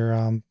their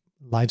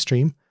live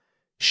stream.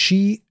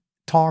 She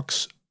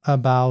talks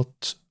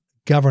about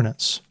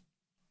governance.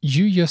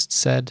 You just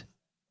said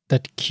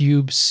that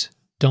cubes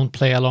don't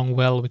play along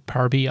well with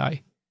Power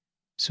BI.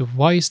 So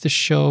why is the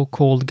show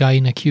called Guy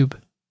in a Cube?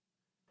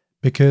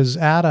 Because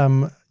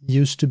Adam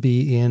used to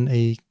be in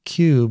a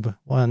cube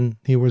when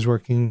he was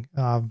working,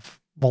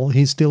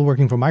 he's still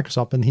working for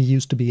Microsoft, and he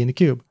used to be in a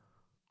cube.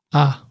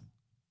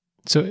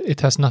 So it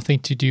has nothing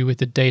to do with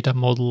the data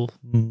model?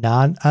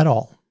 None at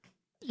all.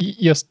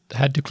 Just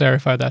had to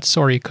clarify that.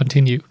 Sorry,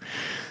 continue.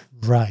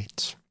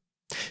 Right.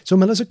 So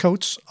Melissa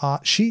Coates,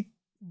 she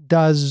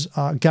does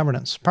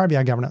governance, Power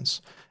BI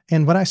governance.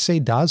 And when I say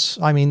does,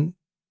 I mean,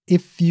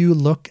 if you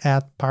look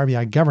at Power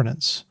BI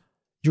governance,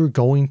 you're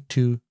going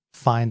to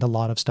find a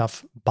lot of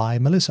stuff by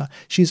Melissa.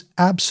 She's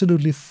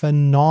absolutely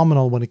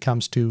phenomenal when it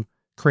comes to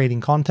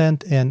creating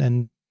content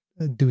and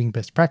doing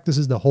best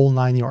practices, the whole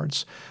 9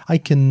 yards. I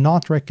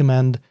cannot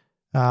recommend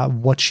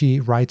what she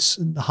writes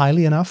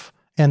highly enough,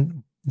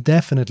 and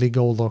definitely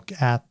go look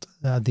at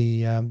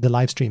the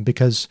live stream,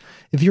 because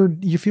if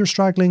you're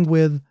struggling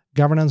with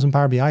governance in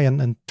Power BI,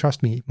 and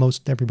trust me,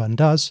 most everyone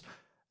does,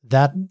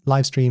 that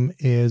live stream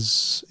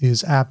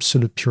is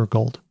absolute pure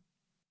gold.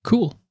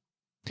 Cool.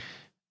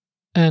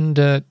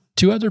 And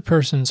 2 other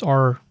persons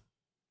are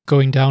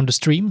going down the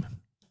stream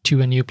to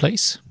a new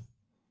place.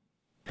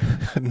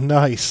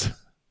 Nice.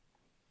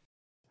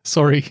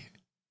 Sorry.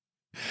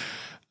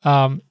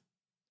 I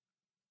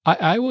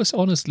was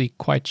honestly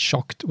quite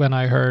shocked when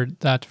I heard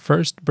that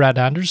first Brad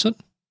Anderson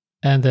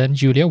and then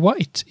Julia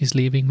White is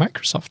leaving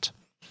Microsoft.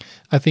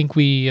 I think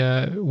we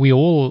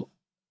all,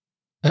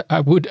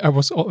 I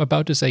was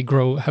about to say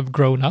have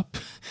grown up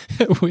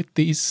with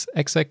these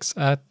execs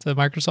at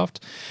Microsoft,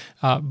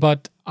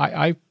 but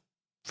I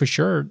for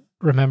sure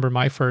remember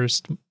my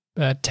first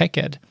tech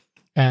ed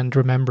and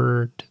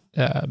remembered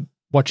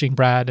watching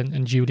Brad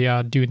and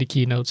Julia doing the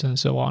keynotes and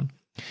so on.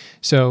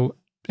 So,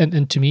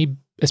 and to me,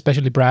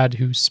 especially Brad,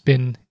 who's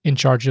been in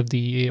charge of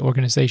the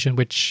organization,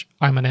 which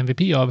I'm an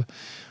MVP of,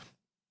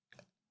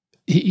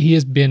 he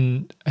has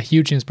been a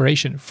huge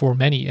inspiration for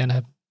many and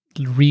have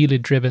really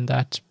driven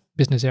that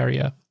business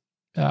area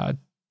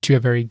to a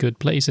very good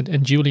place.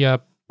 And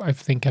Julia, I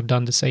think, have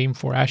done the same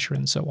for Azure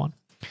and so on.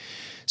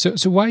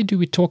 So why do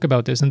we talk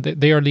about this? And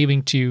they are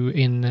leaving to,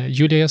 in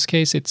Julia's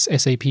case, it's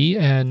SAP,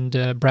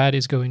 and Brad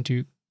is going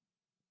to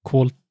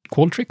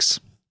Qualtrics.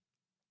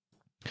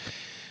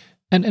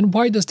 And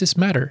why does this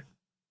matter?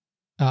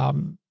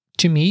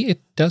 To me,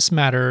 it does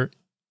matter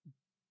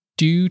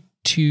due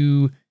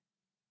to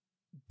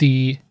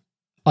the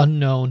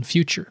unknown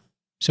future.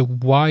 So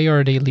why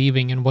are they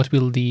leaving, and what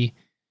will the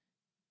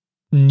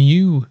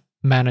new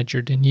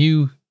manager, the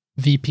new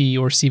VP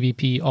or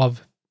CVP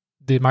of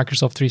the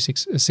Microsoft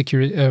 365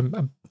 security,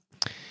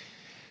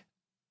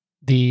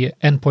 the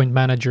endpoint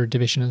manager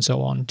division and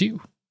so on do?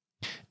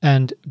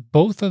 And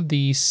both of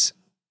these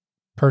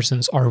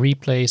persons are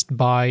replaced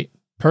by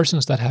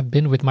persons that have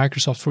been with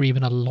Microsoft for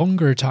even a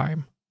longer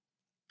time.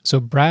 So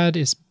Brad,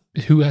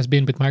 who has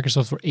been with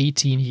Microsoft for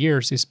 18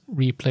 years, is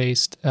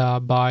replaced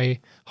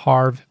by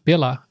Harv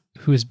Billa,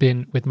 who has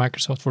been with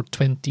Microsoft for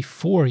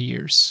 24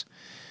 years.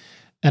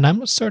 And I'm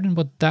not certain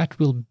what that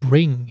will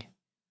bring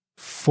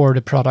for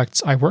the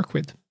products I work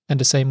with.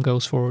 And the same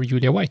goes for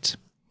Julia White,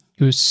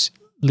 who's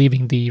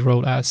leaving the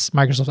role as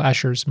Microsoft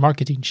Azure's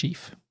marketing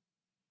chief.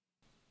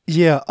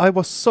 Yeah, I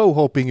was so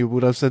hoping you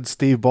would have said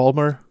Steve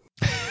Ballmer.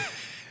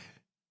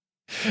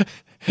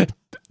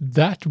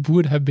 That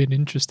would have been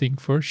interesting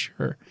for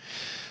sure.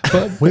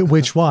 But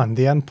which one?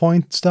 The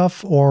endpoint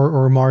stuff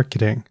or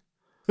marketing?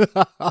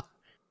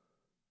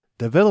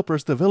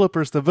 Developers.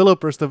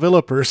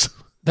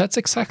 That's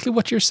exactly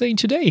what you're saying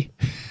today.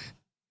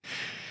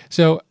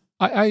 So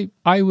I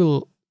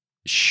will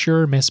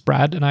sure miss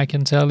Brad, and I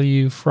can tell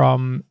you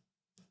from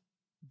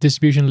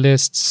distribution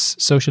lists,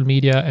 social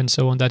media, and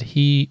so on that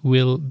he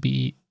will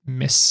be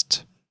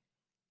missed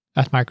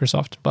at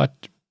Microsoft.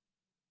 But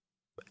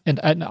and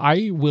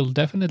I will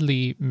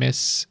definitely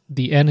miss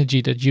the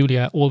energy that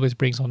Julia always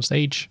brings on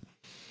stage.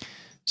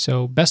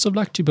 So best of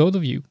luck to both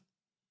of you.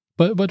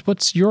 But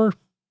what's your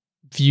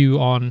view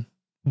on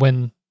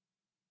when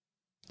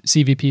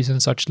CVPs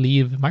and such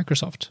leave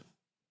Microsoft?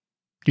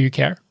 Do you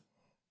care?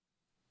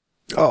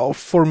 Oh,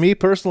 for me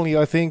personally,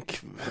 I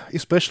think,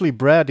 especially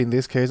Brad in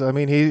this case, I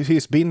mean,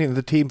 he's been in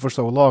the team for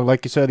so long.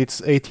 Like you said,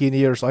 it's 18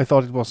 years. I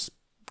thought it was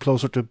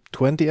closer to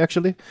 20,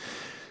 actually.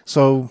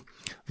 So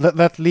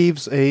that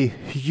leaves a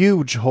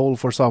huge hole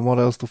for someone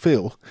else to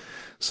fill.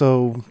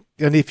 So,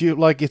 and if you,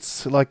 like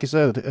it's, like you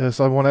said,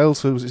 someone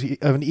else who's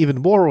an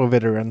even more of a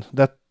veteran,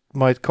 that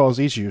might cause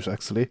issues,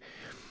 actually.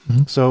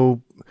 Mm-hmm.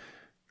 So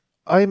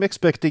I'm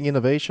expecting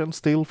innovation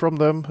still from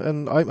them,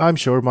 and I'm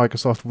sure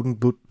Microsoft wouldn't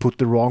put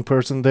the wrong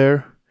person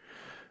there.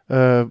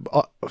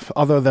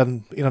 Other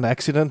than in an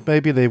accident,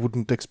 maybe they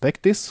wouldn't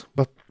expect this.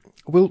 But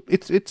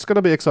it's going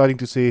to be exciting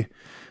to see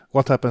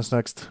what happens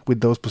next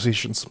with those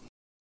positions.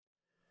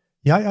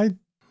 Yeah,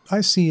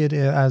 I see it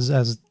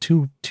as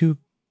two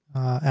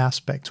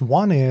aspects.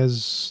 One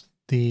is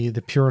the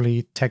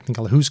purely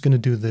technical. Who's going to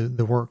do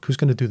the work? Who's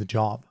going to do the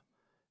job?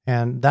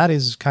 And that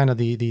is kind of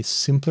the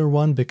simpler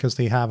one because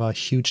they have a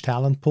huge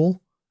talent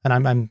pool. And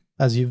I'm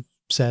as you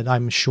said,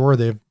 I'm sure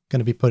they're going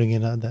to be putting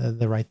in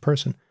the right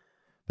person.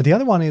 But the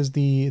other one is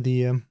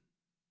the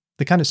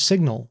kind of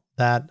signal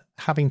that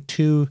having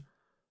two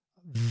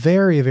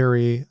very,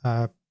 very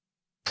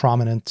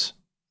prominent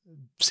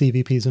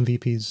CVPs and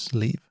VPs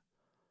leave.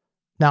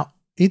 Now,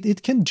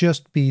 it can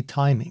just be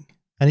timing,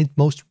 and it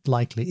most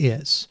likely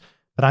is.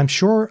 But I'm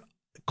sure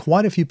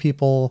quite a few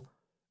people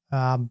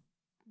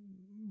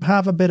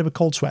have a bit of a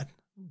cold sweat,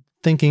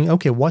 thinking,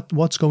 okay,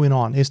 what's going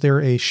on? Is there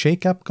a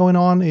shakeup going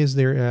on? Is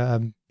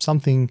there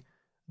something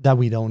that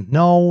we don't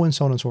know, and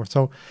so on and so forth?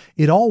 So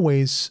it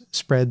always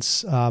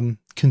spreads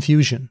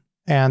confusion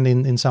and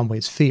in some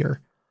ways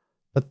fear.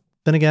 But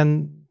then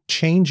again,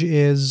 change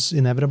is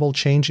inevitable.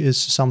 Change is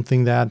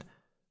something that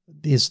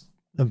is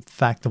a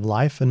fact of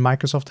life, and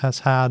Microsoft has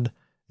had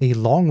a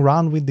long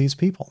run with these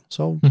people.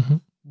 So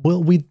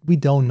well, we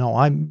don't know.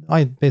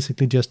 I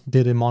basically just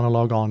did a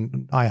monologue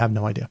on I have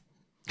no idea.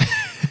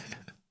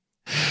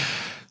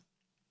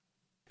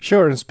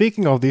 Sure, and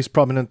speaking of these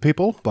prominent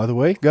people, by the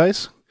way,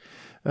 guys,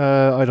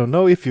 I don't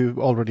know if you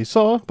already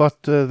saw,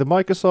 but the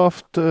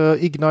Microsoft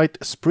Ignite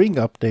Spring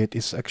update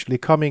is actually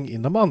coming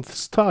in a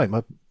month's time,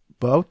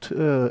 about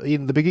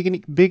in the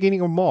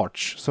beginning of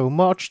March, so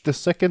March the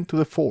 2nd to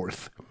the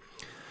 4th.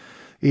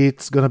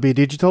 It's gonna be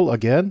digital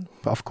again,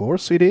 of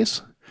course it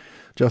is,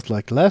 just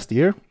like last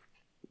year.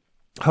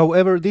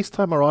 However, this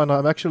time around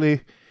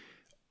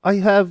I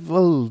have a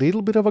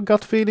little bit of a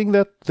gut feeling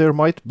that there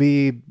might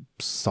be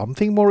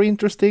something more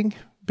interesting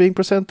being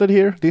presented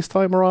here this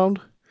time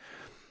around,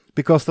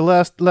 because the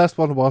last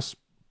one was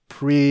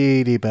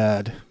pretty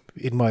bad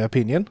in my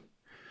opinion.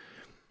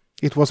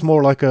 It was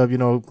more like a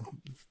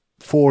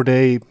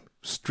 4-day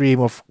stream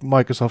of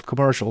Microsoft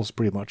commercials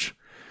pretty much.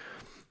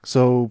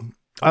 So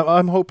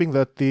I'm hoping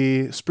that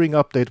the spring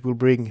update will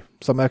bring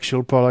some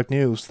actual product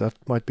news that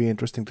might be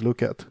interesting to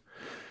look at.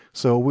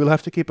 So we'll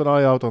have to keep an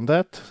eye out on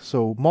that.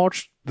 So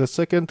March the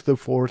 2nd to the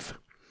 4th.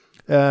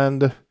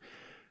 And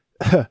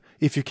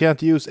if you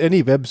can't use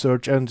any web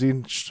search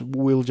engines,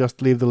 we'll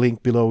just leave the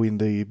link below in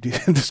the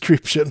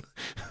description.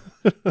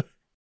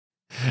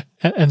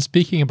 And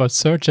speaking about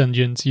search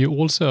engines, you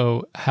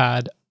also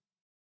had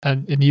a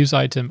news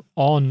item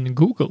on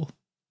Google.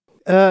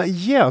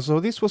 Yeah, so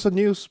this was a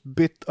news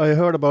bit I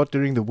heard about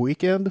during the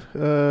weekend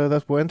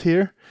that went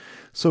here.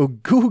 So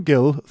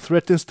Google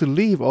threatens to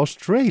leave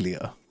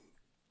Australia.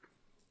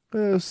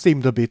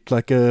 Seemed a bit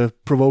like a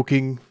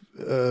provoking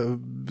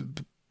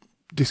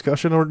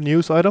discussion or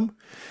news item.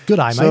 Good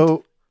eye,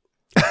 mate.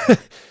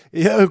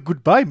 Yeah,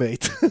 goodbye,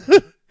 mate.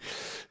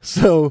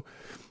 So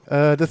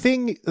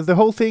the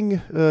whole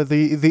thing,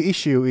 the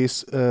issue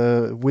is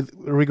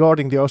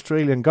regarding the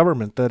Australian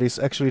government that is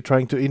actually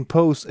trying to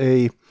impose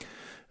a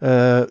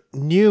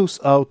news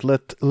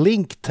outlet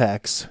link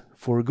tax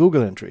for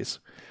Google entries.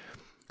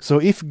 So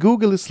if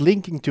Google is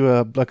linking to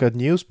a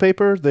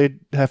newspaper, they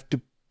have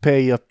to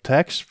pay a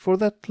tax for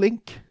that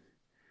link.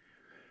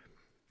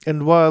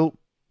 And while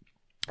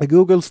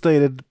Google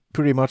stated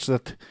pretty much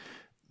that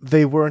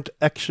they weren't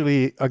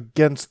actually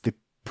against the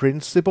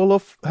principle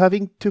of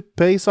having to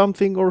pay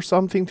something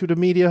to the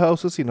media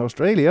houses in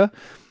Australia,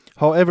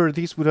 however,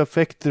 this would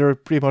affect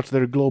pretty much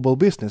their global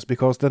business,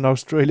 because then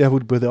Australia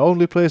would be the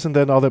only place, and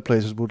then other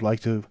places would like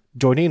to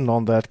join in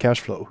on that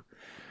cash flow.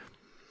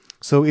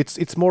 So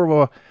it's more of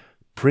a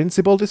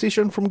principal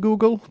decision from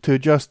Google to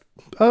just,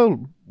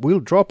 we'll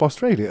drop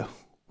Australia.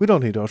 We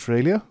don't need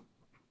Australia.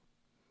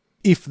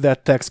 If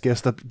that tax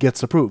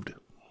gets approved.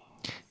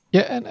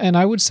 Yeah, and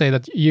I would say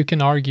that you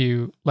can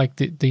argue, like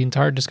the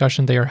entire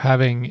discussion they are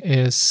having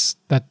is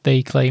that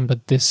they claim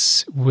that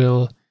this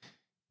will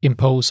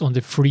impose on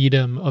the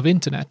freedom of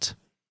internet.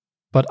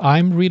 But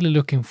I'm really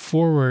looking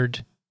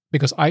forward,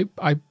 because I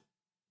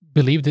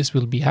believe this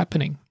will be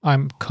happening.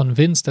 I'm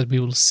convinced that we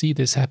will see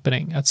this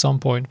happening at some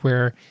point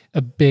where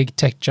a big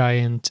tech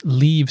giant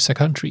leaves a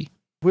country.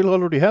 We'll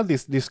already had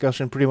this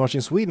discussion pretty much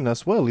in Sweden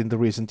as well in the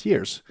recent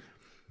years.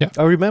 Yeah.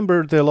 I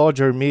remember the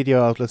larger media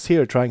outlets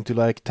here trying to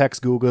like tax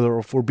Google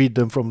or forbid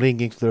them from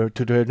linking to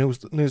their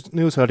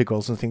news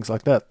articles and things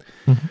like that.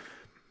 Mm-hmm.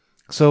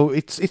 So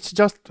it's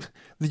just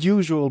the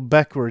usual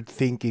backward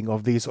thinking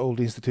of these old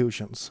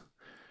institutions.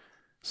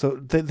 So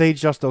they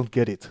just don't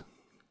get it.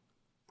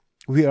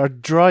 We are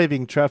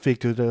driving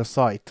traffic to their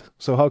site.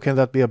 So how can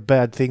that be a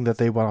bad thing that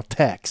they want to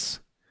tax?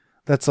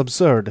 That's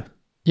absurd.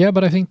 Yeah,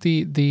 but I think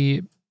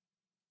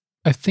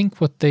I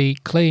think what they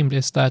claimed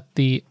is that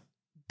the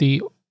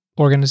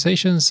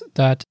organizations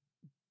that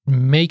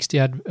makes the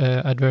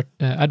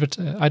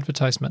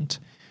advertisement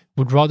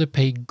would rather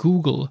pay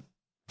Google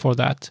for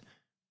that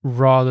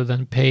rather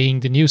than paying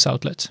the news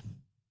outlet.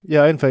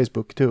 Yeah, and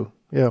Facebook too.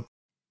 Yeah.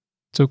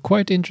 So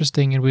quite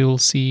interesting, and we will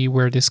see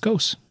where this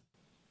goes.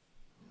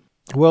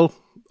 Well,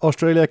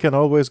 Australia can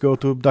always go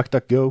to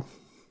DuckDuckGo.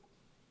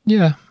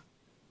 Yeah.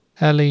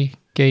 Ali,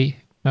 gay.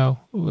 No,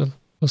 we'll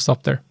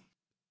stop there.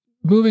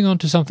 Moving on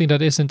to something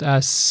that isn't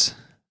as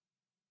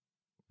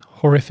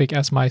horrific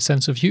as my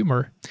sense of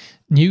humor.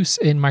 News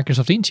in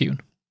Microsoft Intune.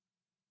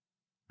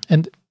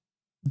 And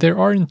there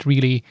aren't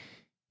really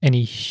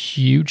any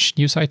huge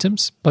news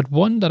items, but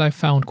one that I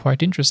found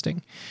quite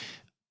interesting.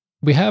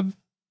 We have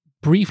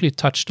briefly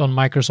touched on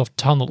Microsoft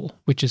Tunnel,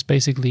 which is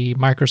basically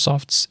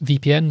Microsoft's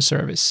VPN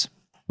service,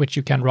 which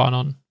you can run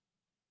on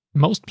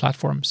most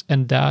platforms,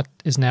 and that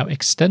is now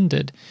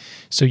extended.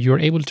 So you're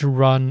able to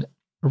run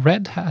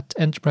Red Hat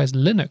Enterprise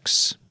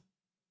Linux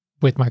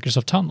with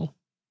Microsoft Tunnel.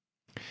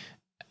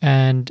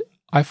 And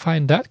I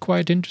find that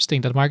quite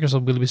interesting that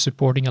Microsoft will be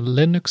supporting a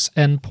Linux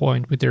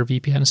endpoint with their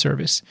VPN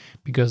service,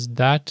 because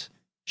that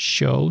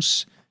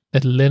shows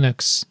that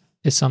Linux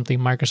is something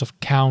Microsoft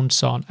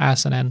counts on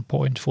as an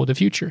endpoint for the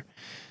future.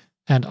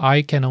 And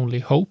I can only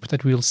hope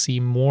that we'll see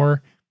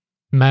more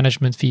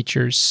management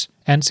features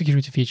and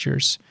security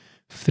features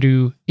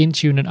through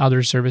Intune and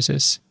other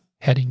services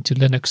heading to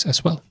Linux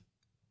as well.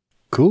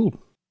 Cool.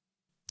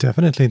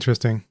 Definitely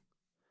interesting.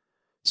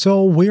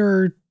 So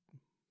we're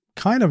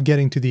kind of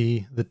getting to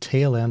the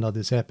tail end of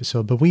this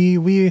episode, but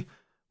we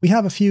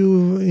have a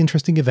few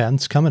interesting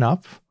events coming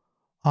up.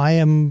 I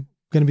am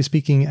going to be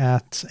speaking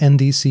at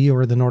NDC,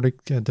 or the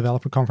Nordic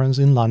Developer Conference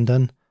in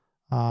London.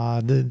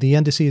 The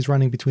NDC is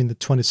running between the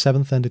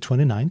 27th and the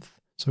 29th,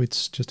 so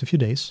it's just a few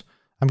days.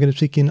 I'm going to be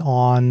speaking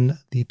on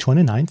the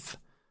 29th,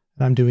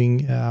 and I'm doing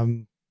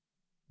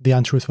The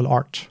Untruthful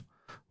Art.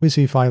 We'll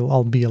see if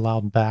I'll be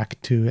allowed back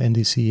to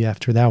NDC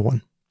after that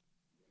one.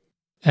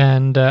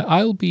 And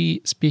I'll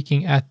be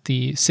speaking at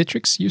the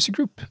Citrix user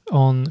group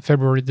on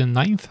February the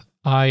 9th.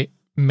 I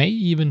may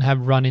even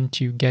have run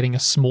into getting a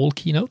small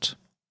keynote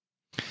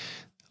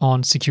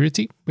on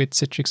security with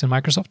Citrix and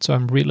Microsoft, so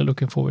I'm really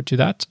looking forward to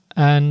that.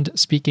 And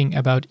speaking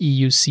about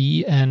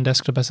EUC and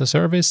Desktop as a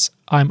Service,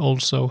 I'm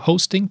also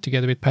hosting,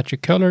 together with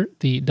Patrick Köhler,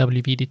 the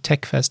WWD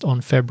Tech Fest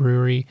on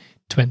February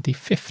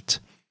 25th.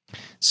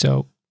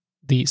 So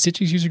the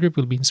Citrix user group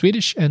will be in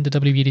Swedish, and the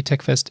WWD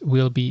Tech Fest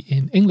will be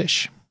in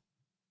English.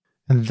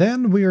 And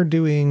then we are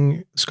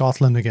doing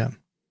Scotland again.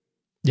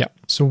 Yeah.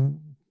 So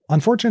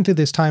unfortunately,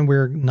 this time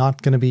we're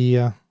not going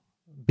to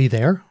be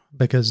there,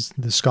 because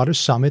the Scottish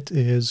Summit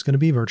is going to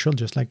be virtual,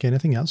 just like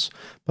anything else.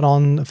 But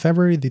on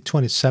February the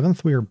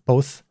 27th, we are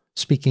both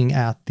speaking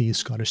at the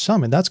Scottish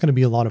Summit. That's going to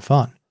be a lot of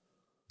fun.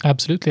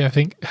 Absolutely. I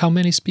think, how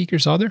many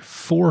speakers are there?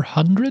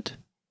 400?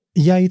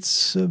 Yeah,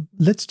 it's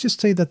let's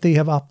just say that they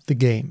have upped the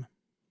game.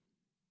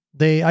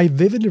 I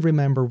vividly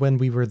remember when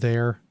we were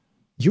there.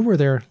 You were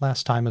there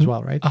last time as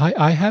well, right?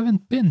 I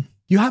haven't been.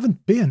 You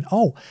haven't been?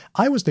 Oh,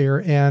 I was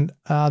there, and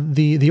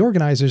the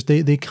organizers,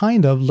 they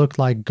kind of looked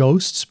like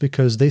ghosts,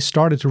 because they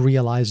started to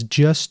realize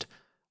just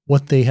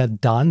what they had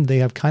done. They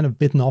have kind of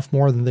bitten off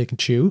more than they can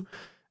chew,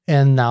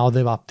 and now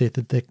they've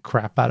updated the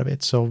crap out of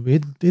it. So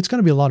it's going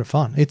to be a lot of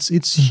fun. It's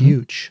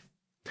huge.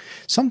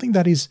 Something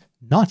that is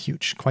not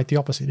huge, quite the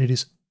opposite, it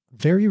is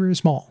very, very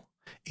small,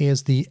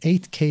 is the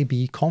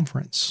 8KB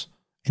conference.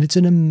 And it's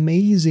an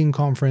amazing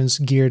conference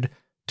geared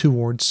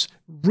towards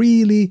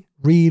really,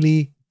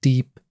 really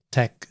deep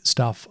tech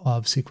stuff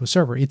of SQL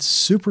Server. It's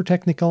super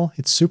technical.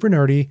 It's super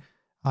nerdy.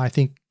 I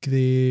think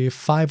the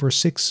 5 or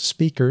 6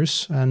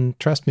 speakers, and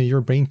trust me,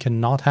 your brain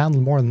cannot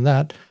handle more than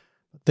that.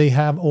 They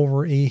have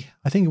I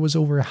think it was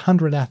over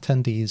 100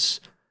 attendees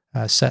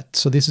set.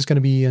 So this is going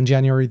to be on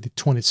January the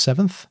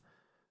 27th.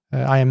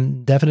 I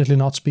am definitely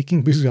not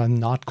speaking because I'm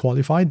not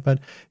qualified, but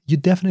you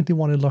definitely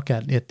want to look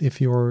at it if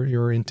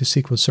you're into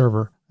SQL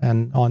Server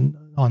and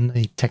on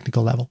a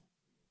technical level.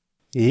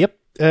 Yep.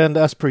 And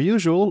as per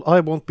usual,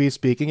 I won't be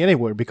speaking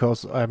anywhere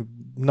because I'm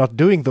not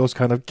doing those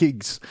kind of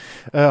gigs.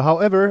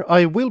 However,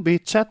 I will be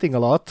chatting a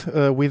lot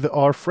with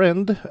our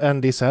friend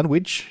Andy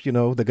Sandwich, you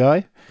know, the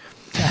guy.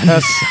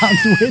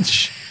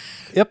 Sandwich?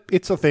 Yep,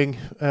 it's a thing.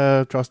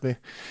 Trust me.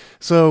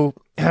 So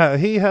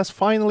he has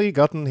finally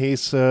gotten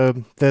his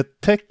the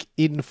Tech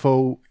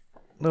Info.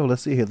 No,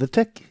 let's see here.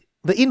 The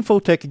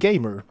Infotech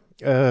Gamer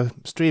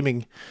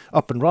streaming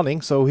up and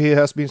running. So he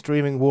has been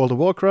streaming World of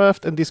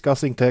Warcraft and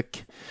discussing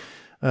tech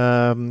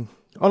on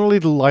a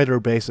little lighter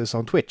basis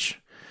on Twitch.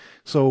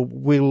 So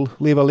we'll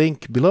leave a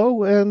link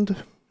below,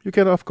 and you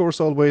can of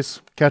course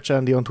always catch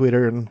Andy on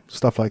Twitter and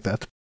stuff like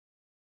that.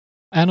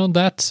 And on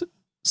that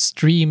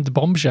streamed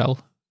bombshell,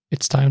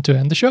 it's time to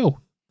end the show.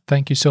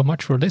 Thank you so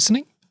much for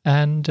listening,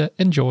 and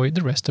enjoy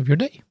the rest of your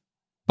day.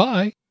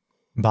 Bye.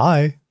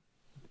 Bye.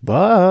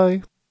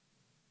 Bye.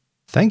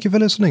 Thank you for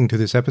listening to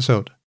this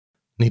episode.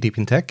 Knee Deep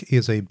in Tech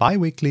is a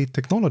bi-weekly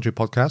technology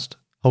podcast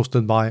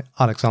hosted by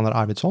Alexander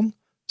Arvidsson,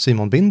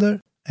 Simon Binder,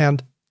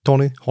 and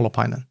Tony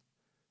Holopainen.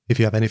 If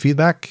you have any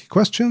feedback,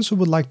 questions, or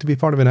would like to be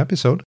part of an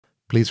episode,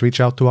 please reach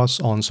out to us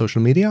on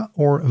social media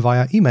or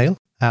via email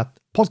at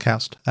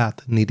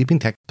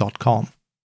podcast@kneedeepintech.com.